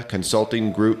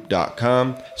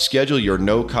sandiaconsultinggroup.com. Schedule your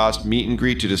no-cost meet and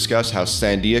greet to discuss how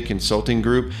Sandia Consulting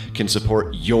Group can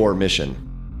support your mission.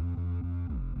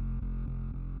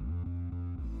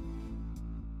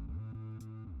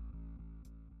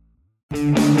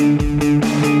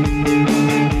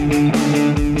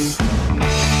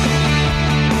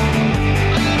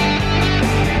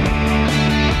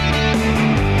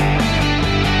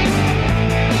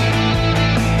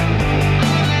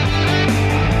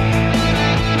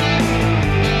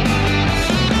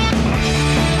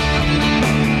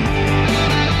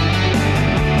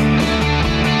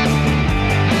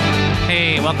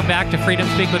 Welcome back to Freedom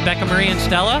Speak with Becca Marie and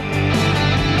Stella.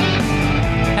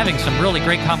 Having some really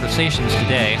great conversations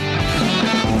today.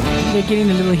 They're getting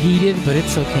a little heated, but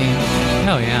it's okay.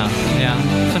 Oh, yeah.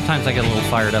 Sometimes I get a little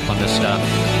fired up on this stuff.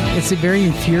 It's very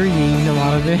infuriating, a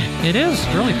lot of it. It is.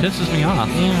 It really pisses me off.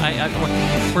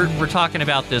 Yeah. We're talking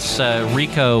about this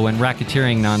RICO and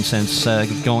racketeering nonsense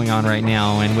going on right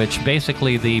now, in which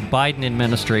basically the Biden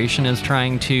administration is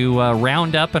trying to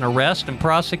round up and arrest and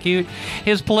prosecute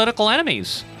his political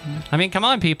enemies. I mean, come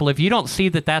on, people. If you don't see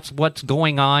that that's what's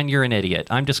going on, you're an idiot.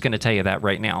 I'm just going to tell you that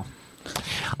right now.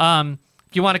 If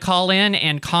you want to call in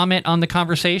and comment on the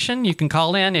conversation, you can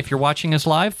call in if you're watching us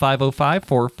live,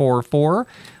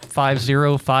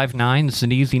 505-444-5059. It's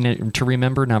an easy to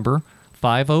remember number,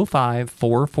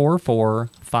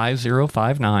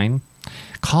 505-444-5059.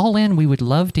 Call in. We would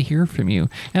love to hear from you.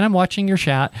 And I'm watching your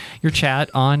chat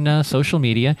on social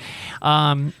media.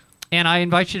 And I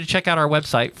invite you to check out our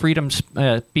website,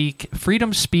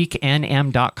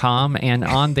 freedomspeaknm.com. And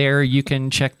on there, you can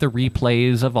check the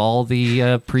replays of all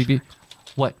the previous...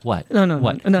 What? No.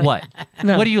 What? No. What?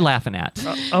 No. What are you laughing at?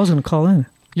 I was going to call in.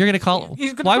 You're going to call?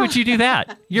 Why would you do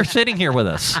that? You're sitting here with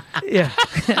us. Yeah,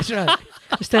 that's right.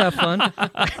 Just to have fun.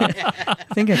 I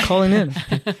think I'm calling in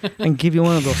and give you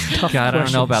one of those tough God, I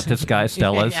don't know questions. about this guy,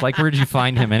 Stella. It's like, where did you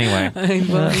find him anyway?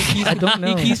 Well, I don't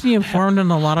know. He keeps me informed on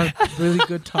a lot of really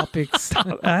good topics.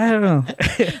 I don't know.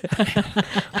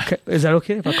 Okay, is that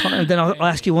okay if I call in? Then I'll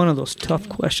ask you one of those tough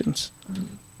questions.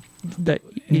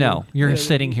 No, you're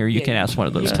sitting here. You can ask one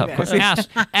of those tough questions.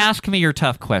 Ask me your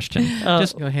tough question.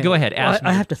 Just go ahead. Go ahead. Ask me.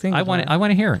 I have to think. I want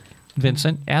to hear it.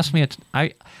 Vincent, ask me.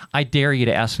 I dare you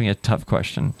to ask me a tough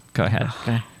question. Go ahead.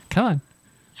 Okay. Come on.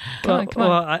 Come on.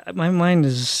 Well, my mind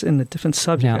is in a different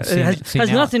subject. Now, It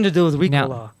has nothing to do with RICO now-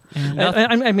 law.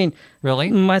 Nothing- I mean, Really?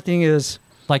 my thing is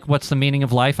Like, what's the meaning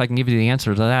of life? I can give you the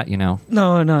answer to that. no,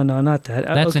 not that.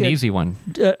 That's an Okay. easy one.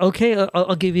 Okay,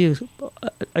 I'll give you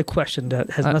a question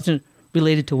that has nothing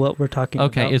related to what we're talking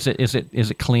Okay, about. is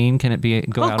it clean? Can it be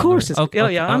go out? Of course, it's,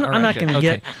 Okay, yeah. I'm all right, not good. going to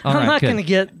get. All I'm right, not good. going to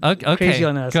get Okay, crazy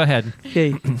on us. Go ahead.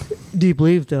 Okay, do you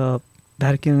believe the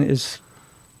Vatican is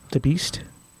the beast?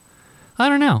 I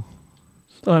don't know.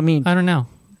 Oh, I mean, I don't know.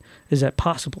 is that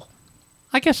possible?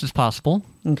 I guess it's possible.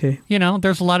 Okay. You know,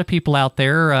 there's a lot of people out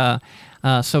there,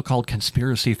 so-called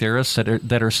conspiracy theorists that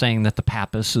are saying that the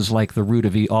papacy is like the root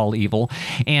of all evil.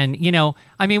 And you know,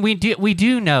 I mean, we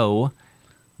do know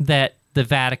that the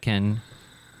Vatican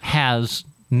has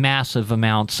massive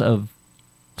amounts of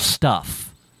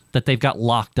stuff that they've got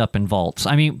locked up in vaults.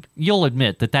 I mean, you'll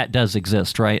admit that does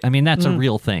exist, right? I mean, that's a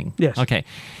real thing. Yes. Okay.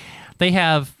 They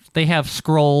have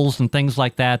scrolls and things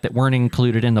like that weren't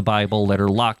included in the Bible that are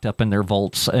locked up in their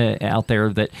vaults out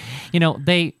there that, you know,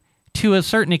 they, to a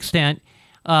certain extent,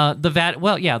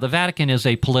 the Vatican is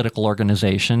a political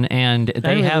organization, and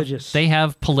they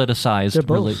have politicized. They're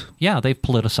both. They've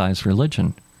politicized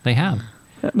religion. They have.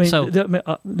 I mean, So-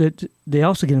 they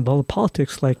also get involved in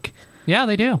politics, like Yeah,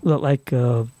 they do.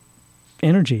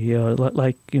 energy,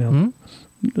 like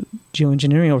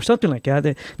geoengineering or something like that.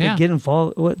 They get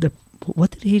involved. What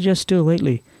did he just do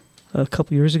lately? A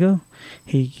couple years ago,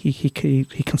 he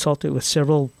consulted with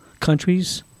several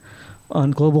countries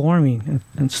on global warming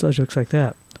and subjects like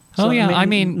that. Oh, yeah, I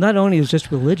mean- not only is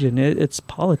just religion; it's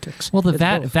politics. Well, the It's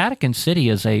both. Vatican City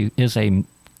is a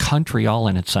country all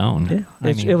in its own. Yeah,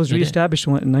 I mean, it was is. reestablished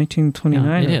in 1929.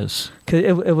 Yeah, it is. 'Cause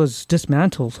it was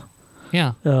dismantled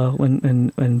Yeah,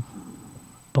 when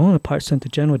Bonaparte sent the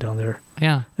Genoa down there,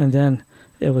 yeah. and then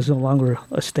it was no longer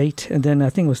a state. And then I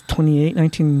think it was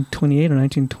 1928 or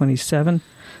 1927,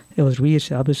 it was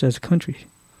reestablished as a country.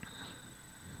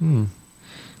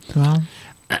 Well,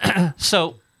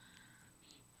 So,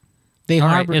 they all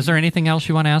right, harbor. is there anything else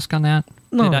you want to ask on that?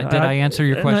 No, did I answer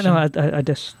your question? No, I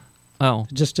just Oh,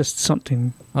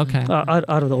 something okay. out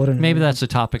of the ordinary. Maybe that's a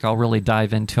topic I'll really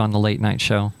dive into on the late night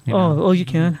show. you know? Oh, you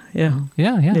can. Yeah.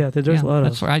 Yeah. Yeah, there's a lot of-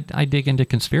 That's where I dig into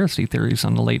conspiracy theories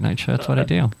on the late night show. That's what I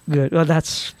do. Good. Well,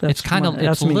 that's It's kind of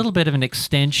it's a me. little bit of an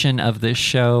extension of this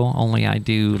show. Only I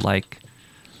do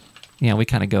we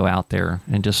kind of go out there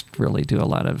and just really do a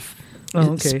lot of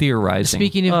Oh, okay. theorizing.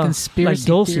 Speaking of Like conspiracy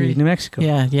Dulce, theory, New Mexico.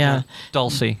 yeah.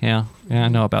 Dulce, yeah, I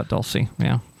know about Dulce.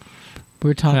 Yeah.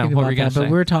 We're talking what were about you gonna that, but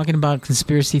say? we're talking about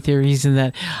conspiracy theories, and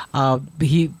that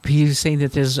he was saying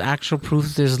that there's actual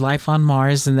proof there's life on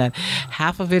Mars, and that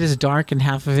half of it is dark and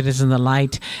half of it is in the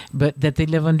light, but that they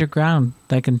live underground,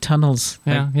 like in tunnels.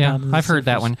 Yeah, like yeah, down in the I've heard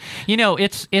that surface.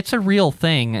 one. It's a real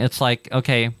thing. It's like,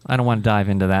 okay, I don't want to dive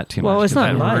into that too much. Well, it's 'cause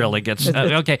not that live. really gets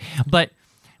It's- okay, but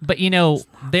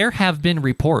there have been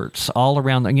reports all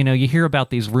around. You hear about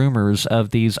these rumors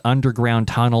of these underground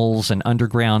tunnels and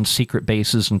underground secret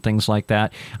bases and things like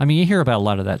that. I mean, you hear about a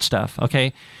lot of that stuff.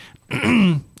 Okay.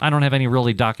 I don't have any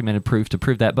really documented proof to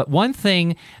prove that, but one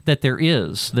thing that's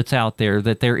out there,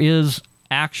 that there is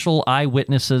actual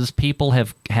eyewitnesses. People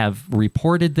have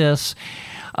reported this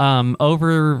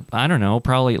over, I don't know,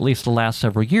 probably at least the last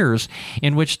several years,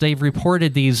 in which they've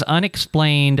reported these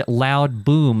unexplained loud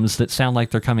booms that sound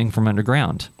like they're coming from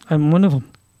underground. I'm one of them.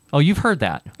 Oh, you've heard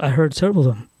that? I heard several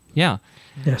of them. Yeah.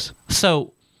 Yes.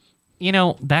 So,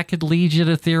 that could lead you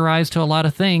to theorize to a lot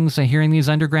of things. And hearing these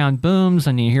underground booms,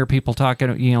 and you hear people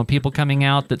talking, people coming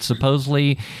out that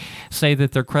supposedly say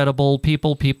that they're credible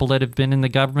people that have been in the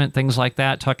government, things like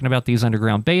that, talking about these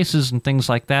underground bases and things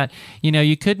like that.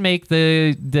 You could make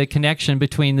the connection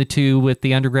between the two with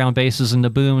the underground bases and the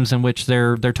booms in which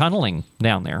they're tunneling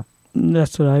down there.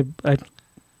 That's what I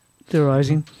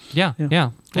theorizing. Yeah.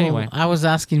 Anyway. Well, I was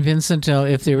asking Vincent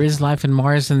if there is life in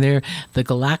Mars, and the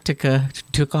Galactica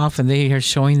took off, and they are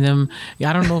showing them.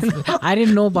 I don't know. I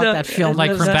didn't know about No, that film.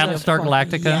 Like from That's- Battlestar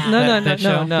Galactica? Yeah. That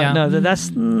show? Yeah. No.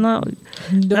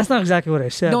 That's not exactly what I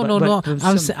said. No. but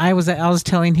I was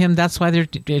telling him that's why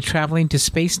they're traveling to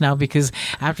space now, because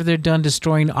after they're done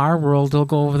destroying our world, they'll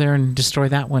go over there and destroy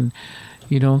that one.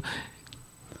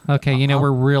 Okay,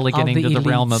 we're really all getting the to the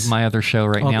realm elites. of my other show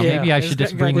right now. Okay. Maybe I should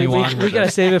just bring you on. We gotta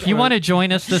save it. You want to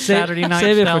join us this Saturday night,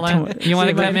 save it for Stella? tomorrow. You want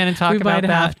to Save come it. in and talk We about might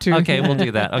that? have to. Okay, we'll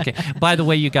do that. Okay. By the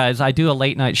way, you guys, I do a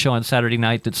late night show on Saturday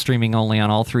night that's streaming only on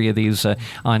all three of these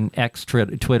on X,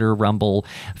 Twitter, Rumble,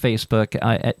 Facebook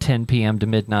at 10 p.m. to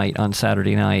midnight on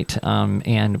Saturday night,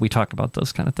 and we talk about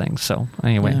those kind of things. So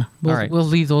anyway, Yeah. all right, We'll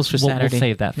leave those for we'll Saturday.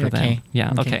 save that for them. Okay.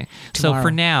 Yeah. Okay. So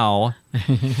Tomorrow.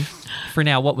 for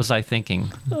now, what was I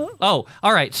thinking? Oh,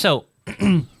 all right. So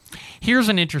here's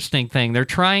an interesting thing. They're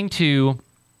trying to,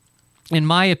 in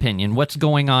my opinion, what's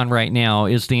going on right now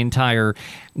is the entire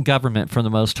government, for the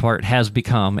most part, has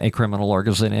become a criminal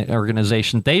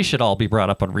organization. They should all be brought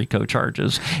up on RICO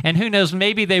charges. And who knows,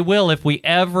 maybe they will if we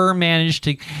ever manage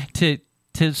to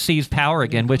seize power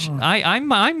again, which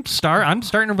I'm starting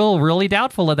to feel really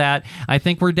doubtful of that. I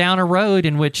think we're down a road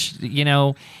in which,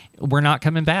 we're not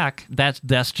coming back.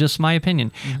 That's just my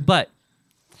opinion. Mm-hmm. But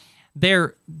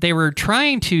they were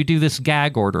trying to do this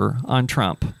gag order on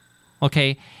Trump.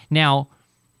 Okay, now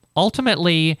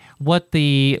ultimately, what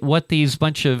these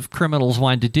bunch of criminals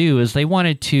wanted to do is they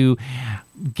wanted to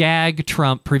gag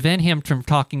Trump, prevent him from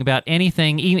talking about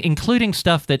anything, including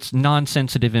stuff that's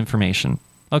non-sensitive information.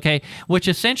 Okay, which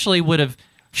essentially would have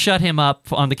shut him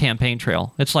up on the campaign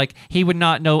trail. It's like he would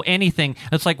not know anything.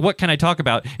 It's like, what can I talk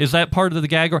about? Is that part of the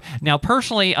gag? Now,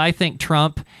 personally, I think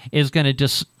Trump is going to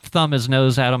just thumb his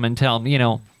nose at him and tell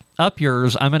him, up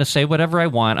yours. I'm going to say whatever I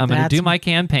want. I'm going to do my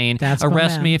campaign.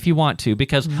 Arrest me if you want to,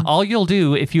 because all you'll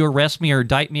do if you arrest me or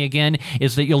indict me again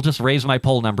is that you'll just raise my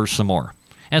poll numbers some more.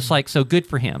 And it's like, so good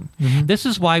for him. Mm-hmm. This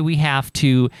is why we have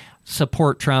to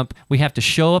support Trump. We have to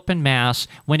show up en masse.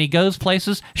 When he goes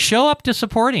places, show up to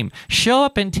support him. Show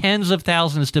up in tens of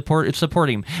thousands to support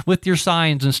him with your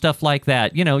signs and stuff like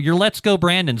that. Your Let's Go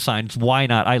Brandon signs. Why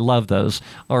not? I love those.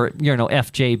 Or,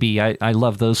 FJB. I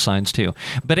love those signs too.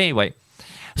 But anyway,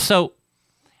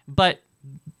 but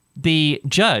the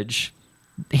judge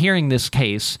hearing this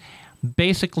case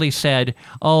basically said,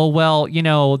 oh, well,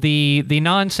 the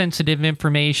non-sensitive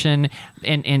information,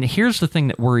 and here's the thing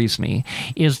that worries me,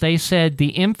 is they said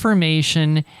the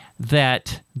information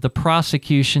that the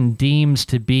prosecution deems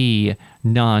to be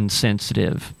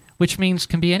non-sensitive, which means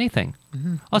can be anything.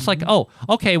 Mm-hmm. Well, it's like, oh,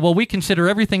 okay, well, we consider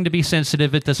everything to be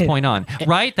sensitive at this point on,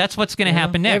 right? That's what's going to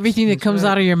happen next. Everything that comes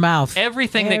out of your mouth.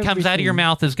 Everything that comes out of your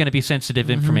mouth is going to be sensitive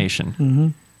information. Mm-hmm.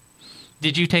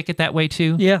 Did you take it that way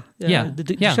too? Yeah. Yeah.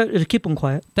 To keep them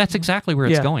quiet. That's exactly where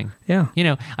it's Yeah. going.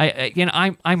 Yeah.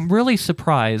 I'm really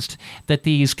surprised that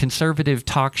these conservative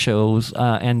talk shows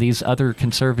and these other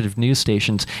conservative news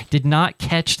stations did not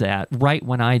catch that right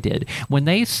when I did. When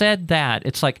they said that,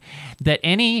 it's like that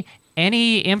any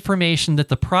information that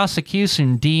the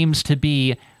prosecution deems to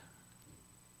be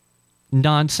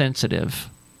non-sensitive,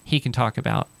 he can talk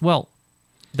about. Well,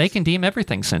 they can deem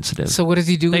everything sensitive. So what does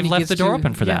he do? They've when he left gets the door to-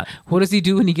 open for yeah. that. What does he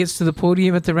do when he gets to the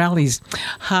podium at the rallies?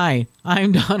 Hi,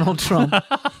 I'm Donald Trump.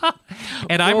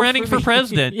 And I'm Vote running for for me.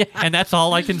 president, Yeah. and that's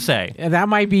all I can say. And that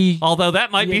might be. Although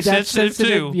that might be that's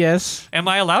sensitive too. Yes. Am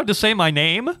I allowed to say my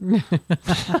name?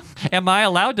 Am I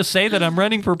allowed to say that I'm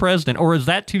running for president, or is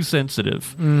that too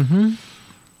sensitive? Mm-hmm.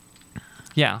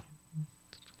 Yeah.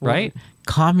 Right?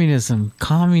 Communism,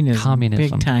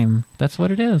 big time. That's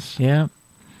what it is. Yeah.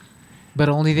 But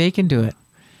only they can do it.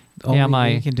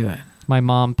 Only they can do it. My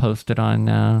mom posted on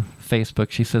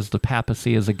Facebook. She says the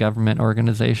papacy is a government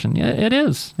organization. Yeah, it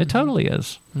is. It totally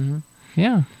is. Mm-hmm.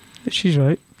 Yeah. She's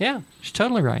right. Yeah, she's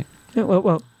totally right. Yeah,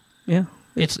 well, yeah.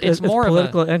 It's more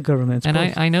political of a, and government. and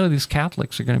I know these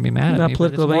Catholics are going to be mad Not at me,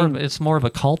 but political, it's more of a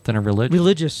cult than a religion.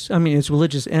 religious. I mean, it's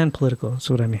religious and political. That's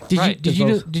what I mean. Right. Did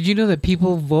you know that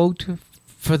people vote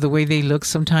for the way they look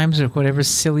sometimes, or whatever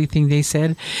silly thing they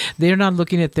said? They're not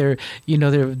looking at their,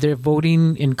 they're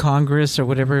voting in Congress or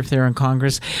whatever. If they're in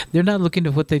Congress, they're not looking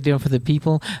at what they're doing for the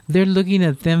people. They're looking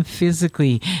at them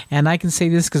physically. And I can say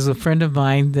this because a friend of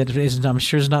mine that is, I'm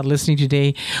sure is not listening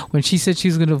today, when she said she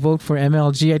was going to vote for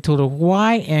MLG, I told her,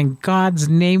 why in God's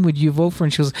name would you vote for her?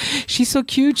 And she goes, she's so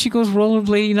cute. She goes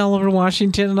rollerblading all over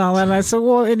Washington and all that. And I said,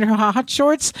 well, in her hot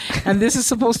shorts, and this is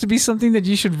supposed to be something that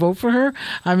you should vote for her?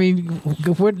 I mean,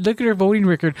 look at her voting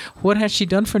record. What has she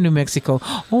done for New Mexico?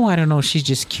 Oh, I don't know. She's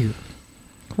just cute.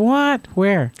 What?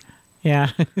 Where?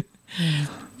 Yeah.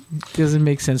 Doesn't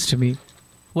make sense to me.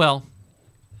 Well,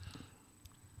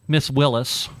 Miss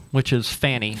Willis, which is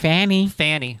Fanny. Fanny.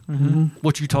 Mm-hmm.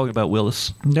 What you talking about,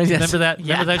 Willis? Yes. Remember that?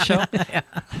 Remember that show?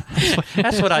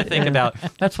 That's what I think about.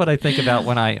 That's what I think about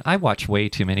when I watch way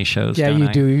too many shows. Yeah, don't you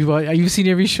I? do. You've seen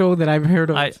every show that I've heard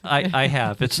of. I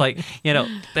have. It's like,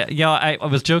 I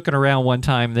was joking around one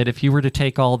time that if you were to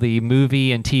take all the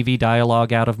movie and TV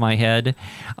dialogue out of my head,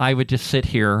 I would just sit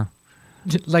here.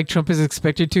 Like Trump is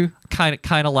expected to? Kind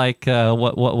of like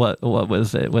what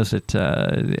was it? Was it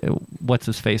what's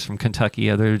his face from Kentucky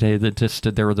the other day that just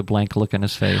stood there with a blank look on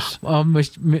his face?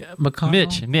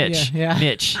 McConnell?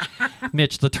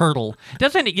 Mitch the turtle.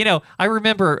 Doesn't it? I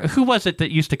remember, who was it that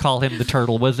used to call him the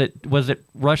turtle? Was it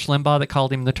Rush Limbaugh that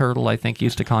called him the turtle? I think he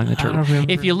used to call him the turtle. I don't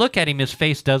remember. If you look at him, his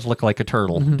face does look like a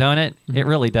turtle, don't it? Mm-hmm. It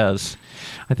really does.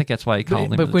 I think that's why he called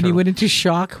him. But the when turtle. he went into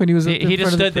shock, when he was he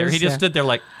just stood there. He just stood there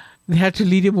like. They had to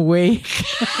lead him away.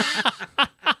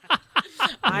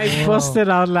 I busted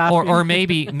out laughing. Or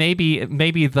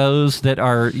maybe those that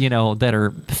are that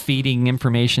are feeding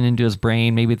information into his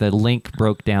brain. Maybe the link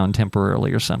broke down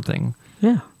temporarily or something.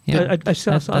 Yeah. Yeah. I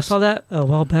saw that a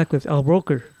while back with Al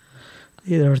Roker.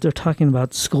 They're talking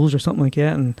about schools or something like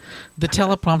that, and the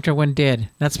teleprompter went dead.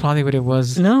 That's probably what it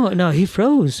was. No, he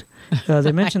froze.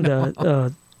 They mentioned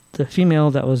the female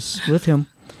that was with him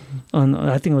on,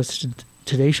 I think it was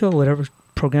Today Show, whatever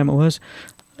program it was.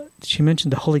 She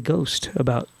mentioned the Holy Ghost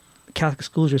about Catholic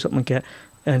schools or something like that,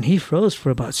 and he froze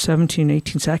for about 17,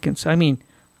 18 seconds. I mean,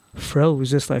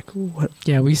 froze, just like, what?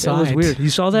 Yeah, we saw it. It was weird. You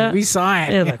saw that? We saw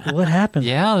it. Yeah, like, what happened?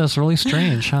 Yeah, that was really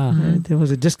strange, huh? There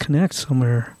was a disconnect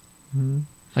somewhere.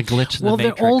 A glitch in Well, the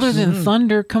they're matrix. older than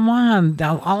Thunder. Come on.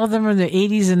 All of them are in the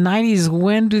 80s and 90s.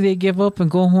 When do they give up and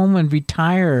go home and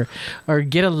retire or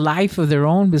get a life of their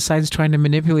own besides trying to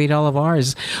manipulate all of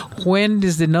ours? When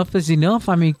is enough is enough?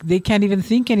 I mean, they can't even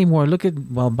think anymore. Look at,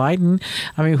 Biden.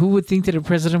 I mean, who would think that a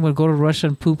president would go to Russia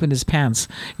and poop in his pants,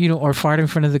 or fart in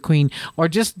front of the Queen, or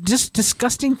just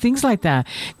disgusting things like that?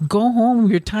 Go home.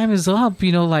 Your time is up.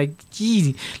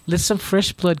 Gee, let some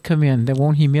fresh blood come in that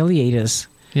won't humiliate us.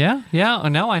 Yeah.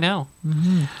 No, I know.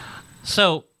 Mm-hmm.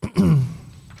 So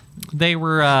they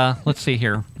were. Let's see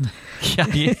here.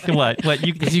 Yeah. What?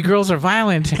 You girls are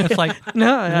violent. It's like,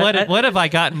 No, what have I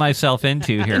gotten myself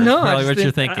into here? No, Probably what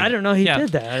you're thinking. I don't know he Yeah. did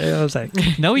that. I was like,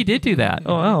 No, he did do that.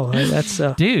 oh wow, that's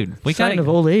Dude, we got sign of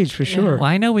old age for sure. Well,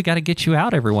 I know we got to get you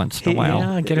out every once in a while.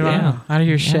 Yeah, get him out of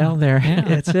your shell there. Yeah.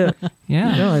 That's it.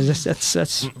 Yeah. No, it's just,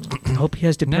 that's. I hope he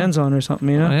has depends on or something.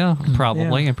 Yeah,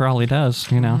 probably. Yeah. It probably does.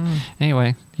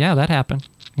 Anyway, yeah, that happened.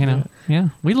 Yeah.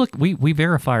 We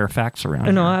verify our facts around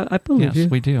here. No, I believe Yes,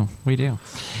 you. we do.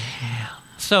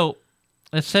 So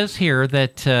it says here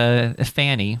that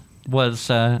Fanny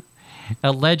was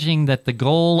alleging that the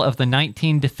goal of the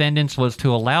 19 defendants was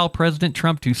to allow President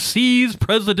Trump to seize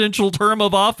presidential term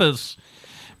of office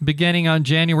beginning on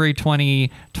January 20,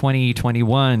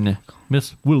 2021.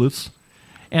 Miss Willis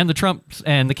and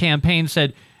the campaign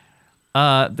said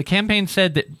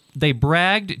that they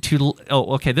bragged to.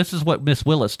 Oh, okay. This is what Miss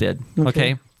Willis did.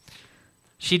 Okay.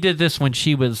 She did this when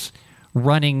she was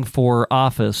running for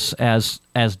office as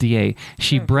DA.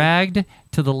 She bragged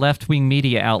to the left-wing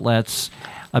media outlets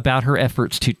about her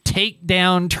efforts to take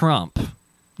down Trump,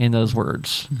 in those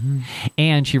words.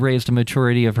 And she raised a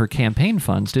majority of her campaign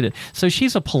funds, did it. So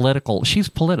she's totally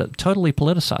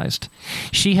politicized.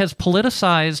 She has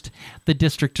politicized the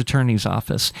district attorney's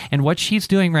office. And what she's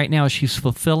doing right now is she's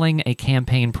fulfilling a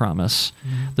campaign promise.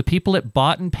 The people that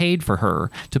bought and paid for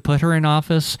her to put her in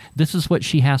office, this is what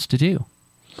she has to do.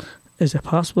 Is it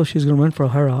possible she's going to run for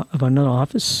another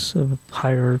office, a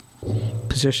higher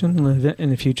position in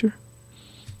the future?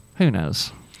 Who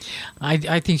knows?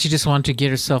 I think she just wanted to get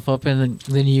herself up in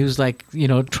the news, like,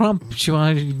 Trump. She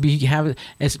wanted to be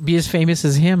as famous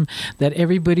as him, that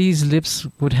everybody's lips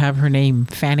would have her name,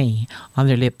 Fanny, on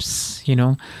their lips.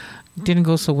 Didn't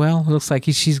go so well. Looks like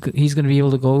he's going to be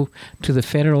able to go to the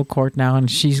federal court now,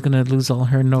 and she's going to lose all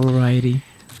her notoriety.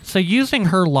 So using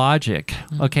her logic,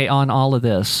 on all of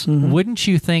this, wouldn't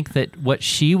you think that what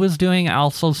she was doing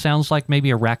also sounds like maybe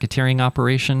a racketeering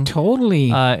operation?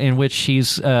 Totally. In which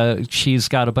she's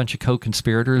got a bunch of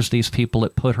co-conspirators, these people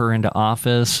that put her into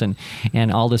office, and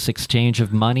all this exchange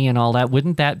of money and all that.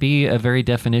 Wouldn't that be a very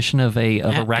definition of a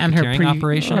racketeering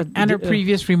operation? And her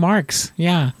previous remarks,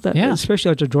 yeah.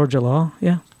 Especially under Georgia law,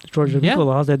 the Georgia legal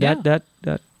law, that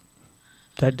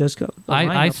does go.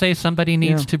 I say somebody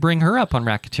needs to bring her up on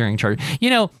racketeering charges.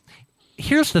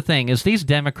 Here's the thing: is these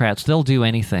Democrats, they'll do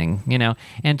anything,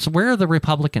 And so, where are the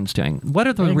Republicans doing? What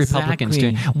are the Republicans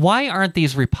doing? Why aren't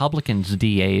these Republicans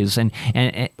DAs, and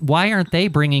why aren't they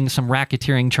bringing some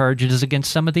racketeering charges against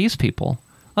some of these people?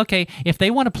 Okay, if they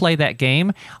want to play that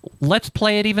game, let's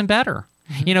play it even better.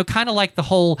 Kind of like the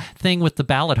whole thing with the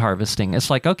ballot harvesting. It's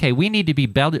like, okay, we need to be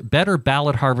better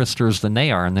ballot harvesters than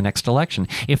they are in the next election.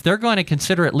 If they're going to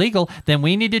consider it legal, then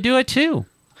we need to do it too.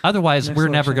 Otherwise, we're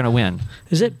never going to win.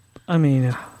 Is it,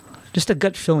 just a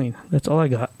gut feeling. That's all I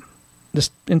got.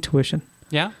 Just intuition.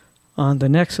 Yeah? On the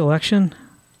next election,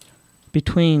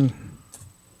 between,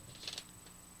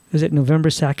 is it November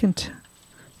 2nd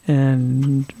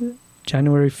and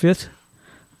January 5th?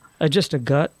 Just a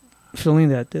gut feeling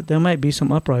that there might be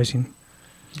some uprising.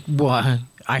 Well,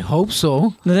 I hope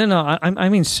so. No. I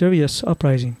mean serious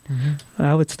uprising.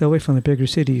 I would stay away from the bigger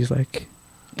cities like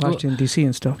Washington, D.C.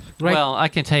 and stuff. Right. Well, I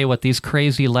can tell you what, these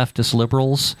crazy leftist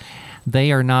liberals,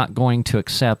 they are not going to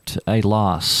accept a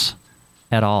loss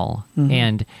at all.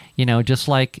 And, just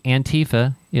like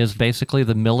Antifa is basically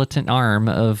the militant arm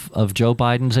of Joe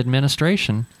Biden's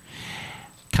administration,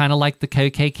 kind of like the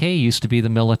KKK used to be the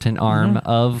militant arm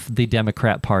of the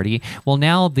Democrat Party. Well,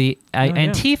 now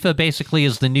Antifa basically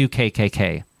is the new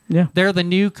KKK. Yeah. They're the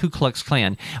new Ku Klux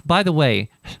Klan. By the way,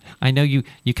 I know you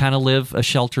kind of live a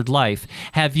sheltered life.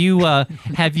 Have you gone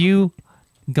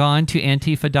to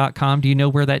Antifa.com? Do you know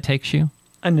where that takes you?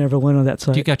 I never went on that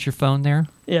site. You got your phone there?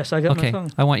 Yes, I got my phone.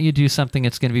 I want you to do something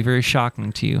that's going to be very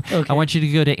shocking to you. Okay. I want you to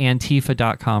go to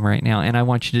Antifa.com right now, and I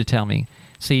want you to tell me.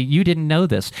 See, you didn't know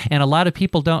this, and a lot of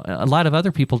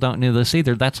other people don't know this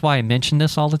either. That's why I mention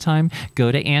this all the time.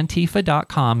 Go to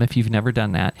Antifa.com if you've never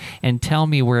done that, and tell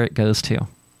me where it goes to.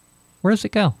 Where does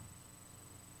it go?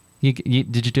 Did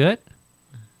you do it?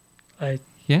 I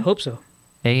hope so.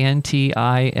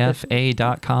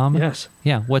 Antifa.com? Yes.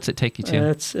 Yeah, what's it take you to?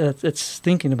 It's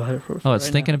thinking about it. It's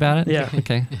thinking about it? Yeah.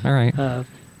 Okay, all right.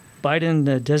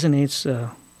 Biden designates...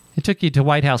 it took you to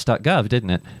whitehouse.gov,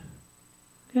 didn't it?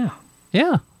 Yeah.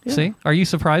 Yeah. See, are you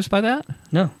surprised by that?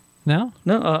 No. No.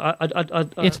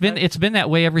 It's been that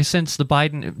way ever since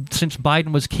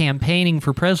Biden was campaigning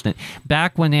for president.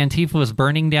 Back when Antifa was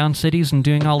burning down cities and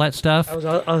doing all that stuff.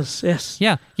 Yes.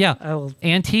 Yeah.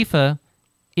 Antifa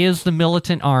is the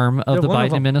militant arm of the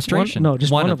Biden administration.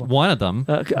 Just one of them. One of them.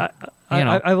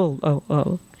 I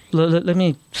will. Let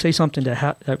me say something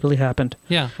that really happened.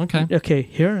 Yeah. Okay. Okay.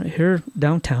 Here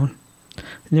downtown.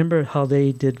 Remember how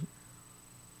they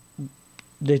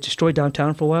destroyed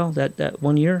downtown for a while, that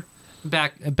 1 year?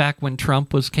 Back when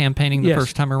Trump was campaigning the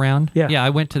first time around? Yeah. I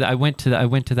went to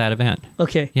that event.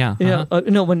 Okay. Yeah.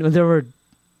 No, when they were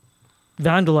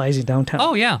vandalizing downtown.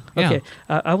 Oh, yeah. Okay.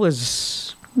 I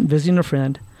was visiting a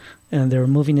friend, and they were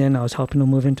moving in. I was helping them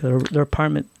move into their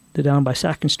apartment down by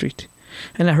 2nd Street.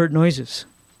 And I heard noises.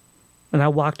 And I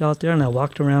walked out there, and I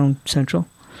walked around Central.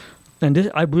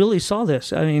 And I really saw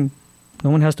this. I mean, no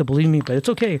one has to believe me, but it's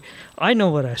okay. I know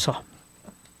what I saw.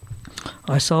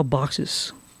 I saw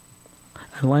boxes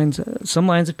and lines, some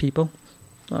lines of people.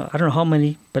 I don't know how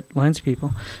many, but lines of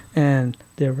people, and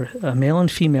there were a male and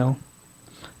female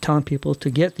telling people to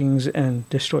get things and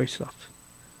destroy stuff.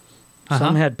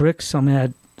 Some had bricks, some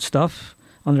had stuff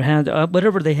on their hand,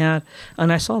 whatever they had,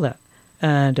 and I saw that.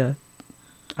 And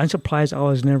I'm surprised I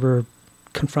was never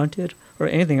confronted or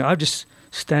anything. I was just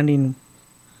standing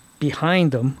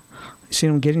behind them,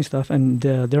 seeing them getting stuff, and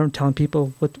they're telling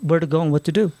people where to go and what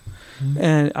to do. Mm-hmm.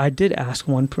 And I did ask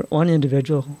one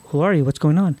individual, "Who are you? What's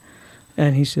going on?"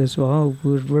 And he says, "Well,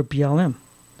 we're BLM."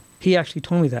 He actually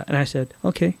told me that, and I said,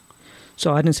 "Okay."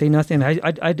 So I didn't say nothing.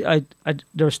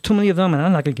 There was too many of them, and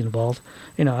I'm not going to get involved.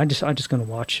 I'm just going to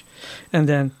watch. And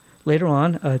then later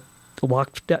on, I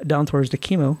walked down towards the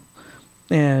chemo,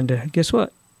 and guess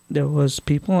what? There was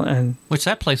people, and which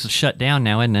that place is shut down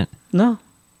now, isn't it? No,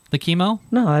 the chemo.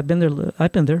 No, I've been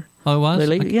there. Oh, it was?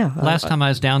 Lately, yeah. Last time I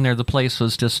was down there, the place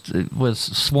was was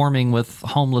swarming with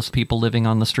homeless people living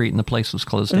on the street, and the place was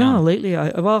closed down. No, lately,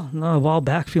 a while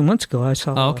back, a few months ago, I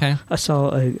saw. Oh, okay. I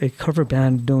saw a cover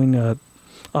band doing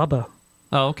ABBA.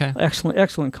 Oh, okay.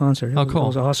 Excellent concert. Oh, cool. It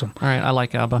was awesome. All right, I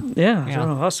like ABBA. Yeah. It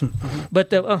was awesome.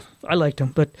 But I liked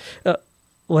them. But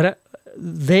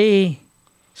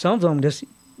some of them just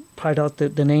pried out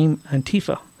the name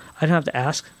Antifa. I didn't have to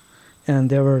ask,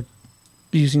 and they were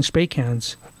using spray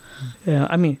cans.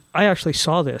 I actually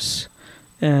saw this,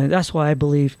 and that's why I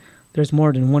believe there's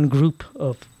more than one group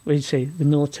of, the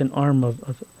militant arm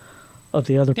of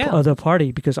the other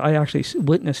party, because I actually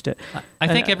witnessed it. I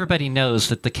think everybody knows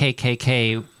that the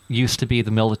KKK used to be the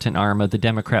militant arm of the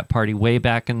Democrat Party way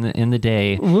back in the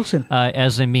day, Wilson,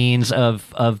 as a means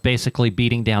of basically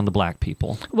beating down the black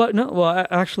people.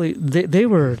 Actually, they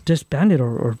were disbanded,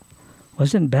 or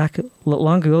wasn't back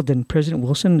long ago. Then President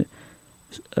Wilson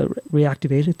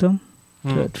reactivated them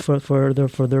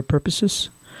for their purposes,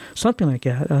 something like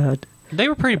that. They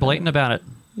were pretty blatant about it.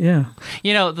 Yeah.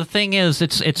 The thing is,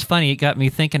 it's funny. It got me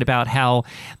thinking about how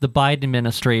the Biden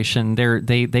administration,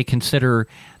 they consider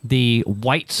the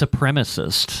white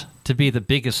supremacist to be the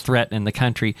biggest threat in the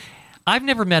country. I've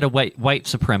never met a white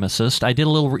supremacist. I did a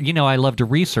little, I love to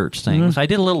research things. I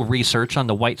did a little research on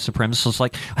the white supremacists,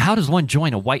 like how does one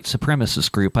join a white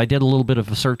supremacist group? I did a little bit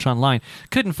of a search online.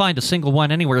 Couldn't find a single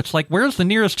one anywhere. It's like, where's the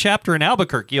nearest chapter in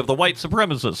Albuquerque of the white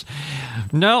supremacists?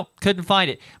 No, couldn't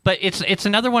find it. But it's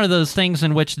another one of those things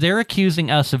in which they're accusing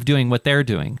us of doing what they're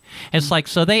doing. It's like,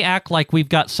 so they act like we've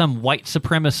got some white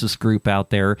supremacist group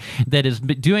out there that is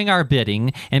doing our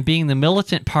bidding and being the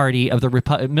militant party of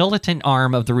the militant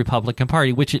arm of the Republican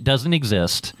Party, which it doesn't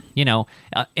exist,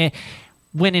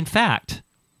 when in fact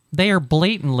they are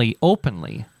blatantly,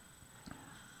 openly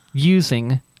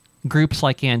using groups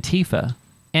like Antifa,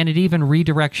 and it even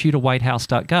redirects you to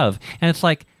whitehouse.gov. And it's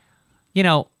like,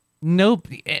 no,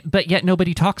 but yet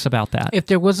nobody talks about that. If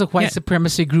there was a white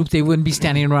supremacy group, they wouldn't be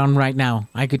standing around right now.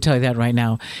 I could tell you that right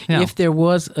now. Yeah. If there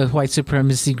was a white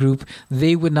supremacy group,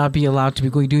 they would not be allowed to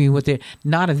be doing what they're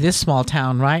not in this small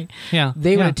town, right? Yeah.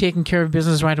 They would have taken care of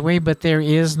business right away, but there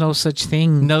is no such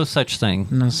thing. No such thing.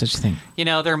 No such thing.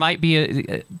 There might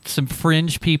be some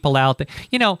fringe people out there.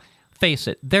 Face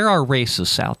it, there are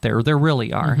racists out there. There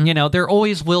really are. There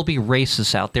always will be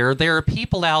racists out there. There are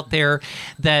people out there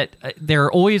that there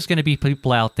are always going to be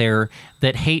people out there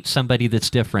that hate somebody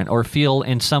that's different or feel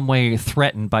in some way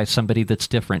threatened by somebody that's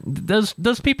different.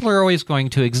 Those people are always going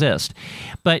to exist.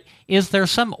 But is there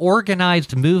some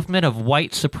organized movement of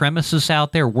white supremacists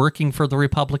out there working for the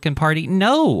Republican Party?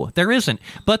 No, there isn't.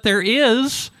 But there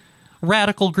is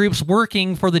radical groups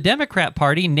working for the Democrat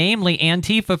Party, namely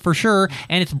Antifa for sure,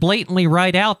 and it's blatantly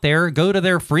right out there. Go to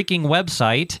their freaking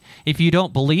website if you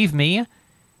don't believe me.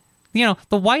 The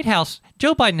White House,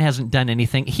 Joe Biden hasn't done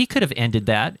anything. He could have ended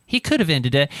that. He could have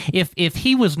ended it. If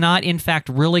he was not, in fact,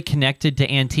 really connected to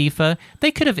Antifa,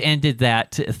 they could have ended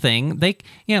that thing.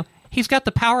 He's got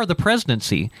the power of the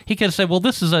presidency. He could have said, well,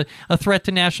 this is a threat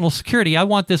to national security. I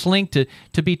want this link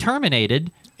to be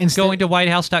terminated. Going to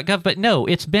whitehouse.gov, but no,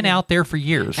 it's been out there for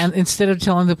years. And instead of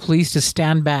telling the police to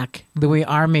stand back the way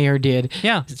our mayor did,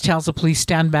 it tells the police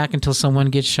stand back until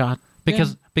someone gets shot.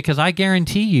 Because I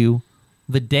guarantee you,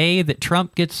 the day that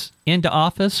Trump gets into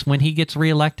office, when he gets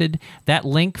reelected, that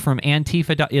link from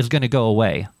Antifa is going to go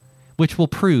away, which will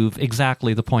prove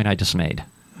exactly the point I just made.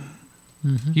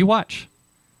 Mm-hmm. You watch.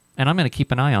 And I'm going to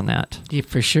keep an eye on that. Yeah,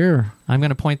 for sure. I'm going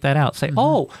to point that out. Say,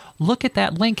 oh, look at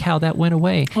that link, how that went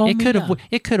away. Oh, it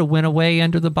could have went away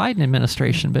under the Biden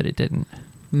administration, but it didn't.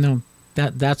 No,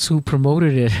 that's who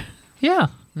promoted it. Yeah,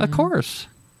 of course.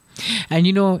 And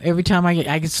every time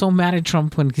I get so mad at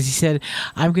Trump because he said,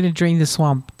 I'm going to drain the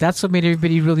swamp. That's what made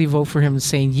everybody really vote for him,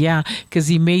 saying, yeah, because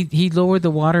he lowered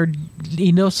the water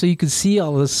enough so you could see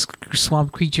all the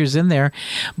swamp creatures in there.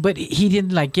 But he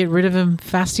didn't get rid of them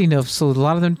fast enough. So a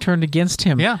lot of them turned against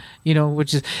him. Yeah.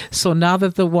 Which is, so now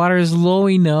that the water is low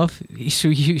enough,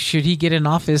 should he get in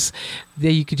office,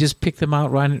 then you could just pick them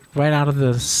out right out of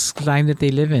the slime that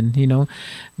they live in,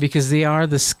 because they are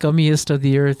the scummiest of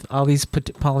the earth. All these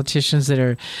politicians that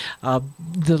are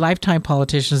the lifetime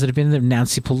politicians that have been there,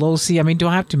 Nancy Pelosi. I mean, do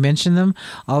I have to mention them?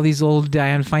 All these old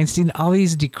Dianne Feinstein, all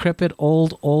these decrepit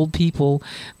old people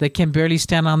that can barely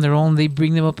stand on their own. They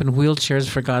bring them up in wheelchairs,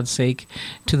 for God's sake,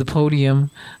 to the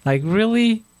podium.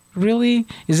 Really?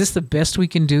 Is this the best we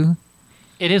can do?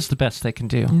 It is the best they can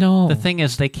do. No. The thing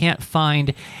is, they can't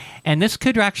find, and this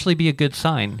could actually be a good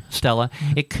sign, Stella.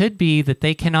 It could be that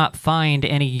they cannot find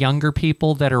any younger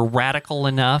people that are radical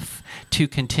enough to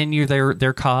continue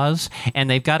their cause, and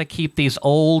they've got to keep these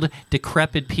old,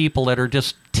 decrepit people that are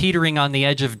just teetering on the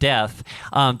edge of death.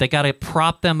 They got to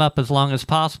prop them up as long as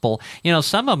possible.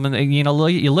 Some of them, you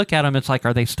look at them, it's like,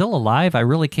 are they still alive? I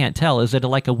really can't tell. Is it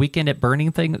like a Weekend at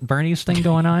Bernie's thing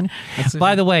going on?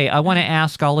 By the way, I want to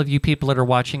ask all of you people that are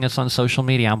watching us on social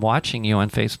media. I'm watching you on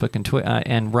Facebook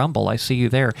and Rumble. I see you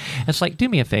there. It's like, do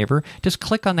me a favor. Just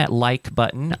click on that like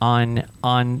button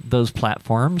on those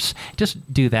platforms.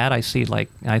 Just do that. I see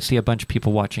a bunch of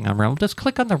people watching on Rumble. Just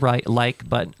click on the right like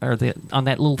button or on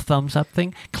that little thumbs up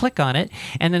thing. Click on it,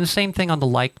 and then the same thing on the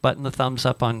like button, the thumbs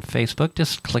up on Facebook.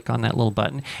 Just click on that little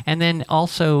button. And then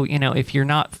also, if you're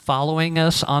not following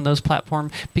us on those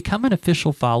platforms, become an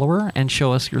official follower and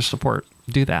show us your support.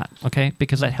 Do that, okay?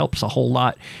 Because that helps a whole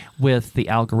lot with the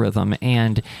algorithm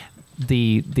and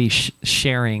the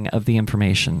sharing of the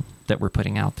information that we're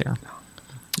putting out there.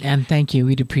 And thank you.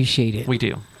 We'd appreciate it. We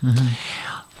do. Mm-hmm.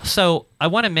 So I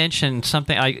want to mention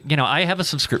something. I have a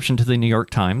subscription to the New York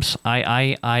Times.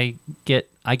 I get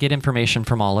information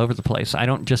from all over the place. I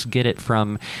don't just get it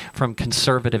from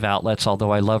conservative outlets,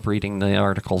 although I love reading the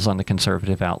articles on the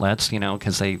conservative outlets,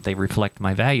 because they reflect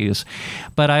my values.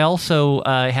 But I also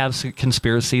have some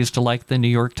conspiracies to the New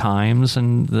York Times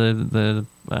and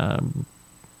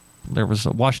there was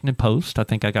a Washington Post. I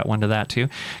think I got one to that too,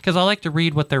 because I like to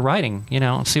read what they're writing,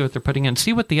 and see what they're putting in,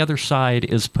 see what the other side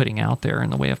is putting out there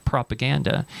in the way of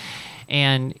propaganda.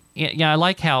 And I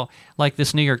like how,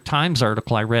 this New York Times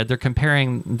article I read, they're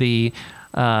comparing the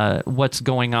what's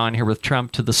going on here with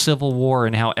Trump to the Civil War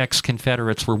and how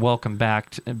ex-Confederates were welcomed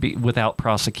back without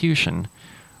prosecution.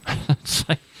 It's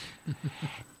like,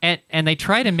 and they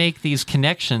try to make these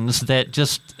connections that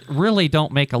just really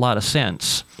don't make a lot of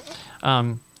sense.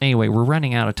 Anyway, we're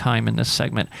running out of time in this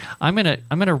segment. I'm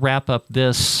gonna wrap up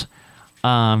this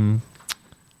line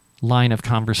of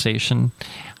conversation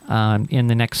in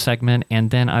the next segment, and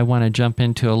then I want to jump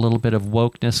into a little bit of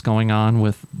wokeness going on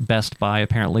with Best Buy.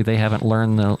 Apparently, they haven't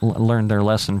learned their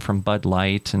lesson from Bud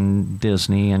Light and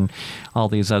Disney and all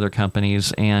these other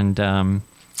companies. And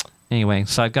anyway,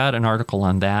 so I've got an article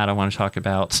on that. I want to talk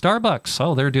about Starbucks.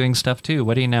 Oh, they're doing stuff too.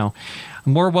 What do you know?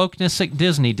 More wokeness at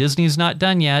Disney. Disney's not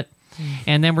done yet.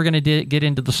 And then we're going to get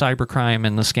into the cybercrime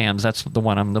and the scams. That's the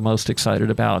one I'm the most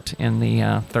excited about in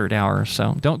the third hour.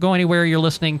 So don't go anywhere. You're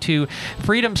listening to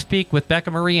Freedom Speak with Becca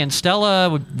Marie and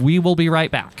Stella. We will be right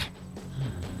back.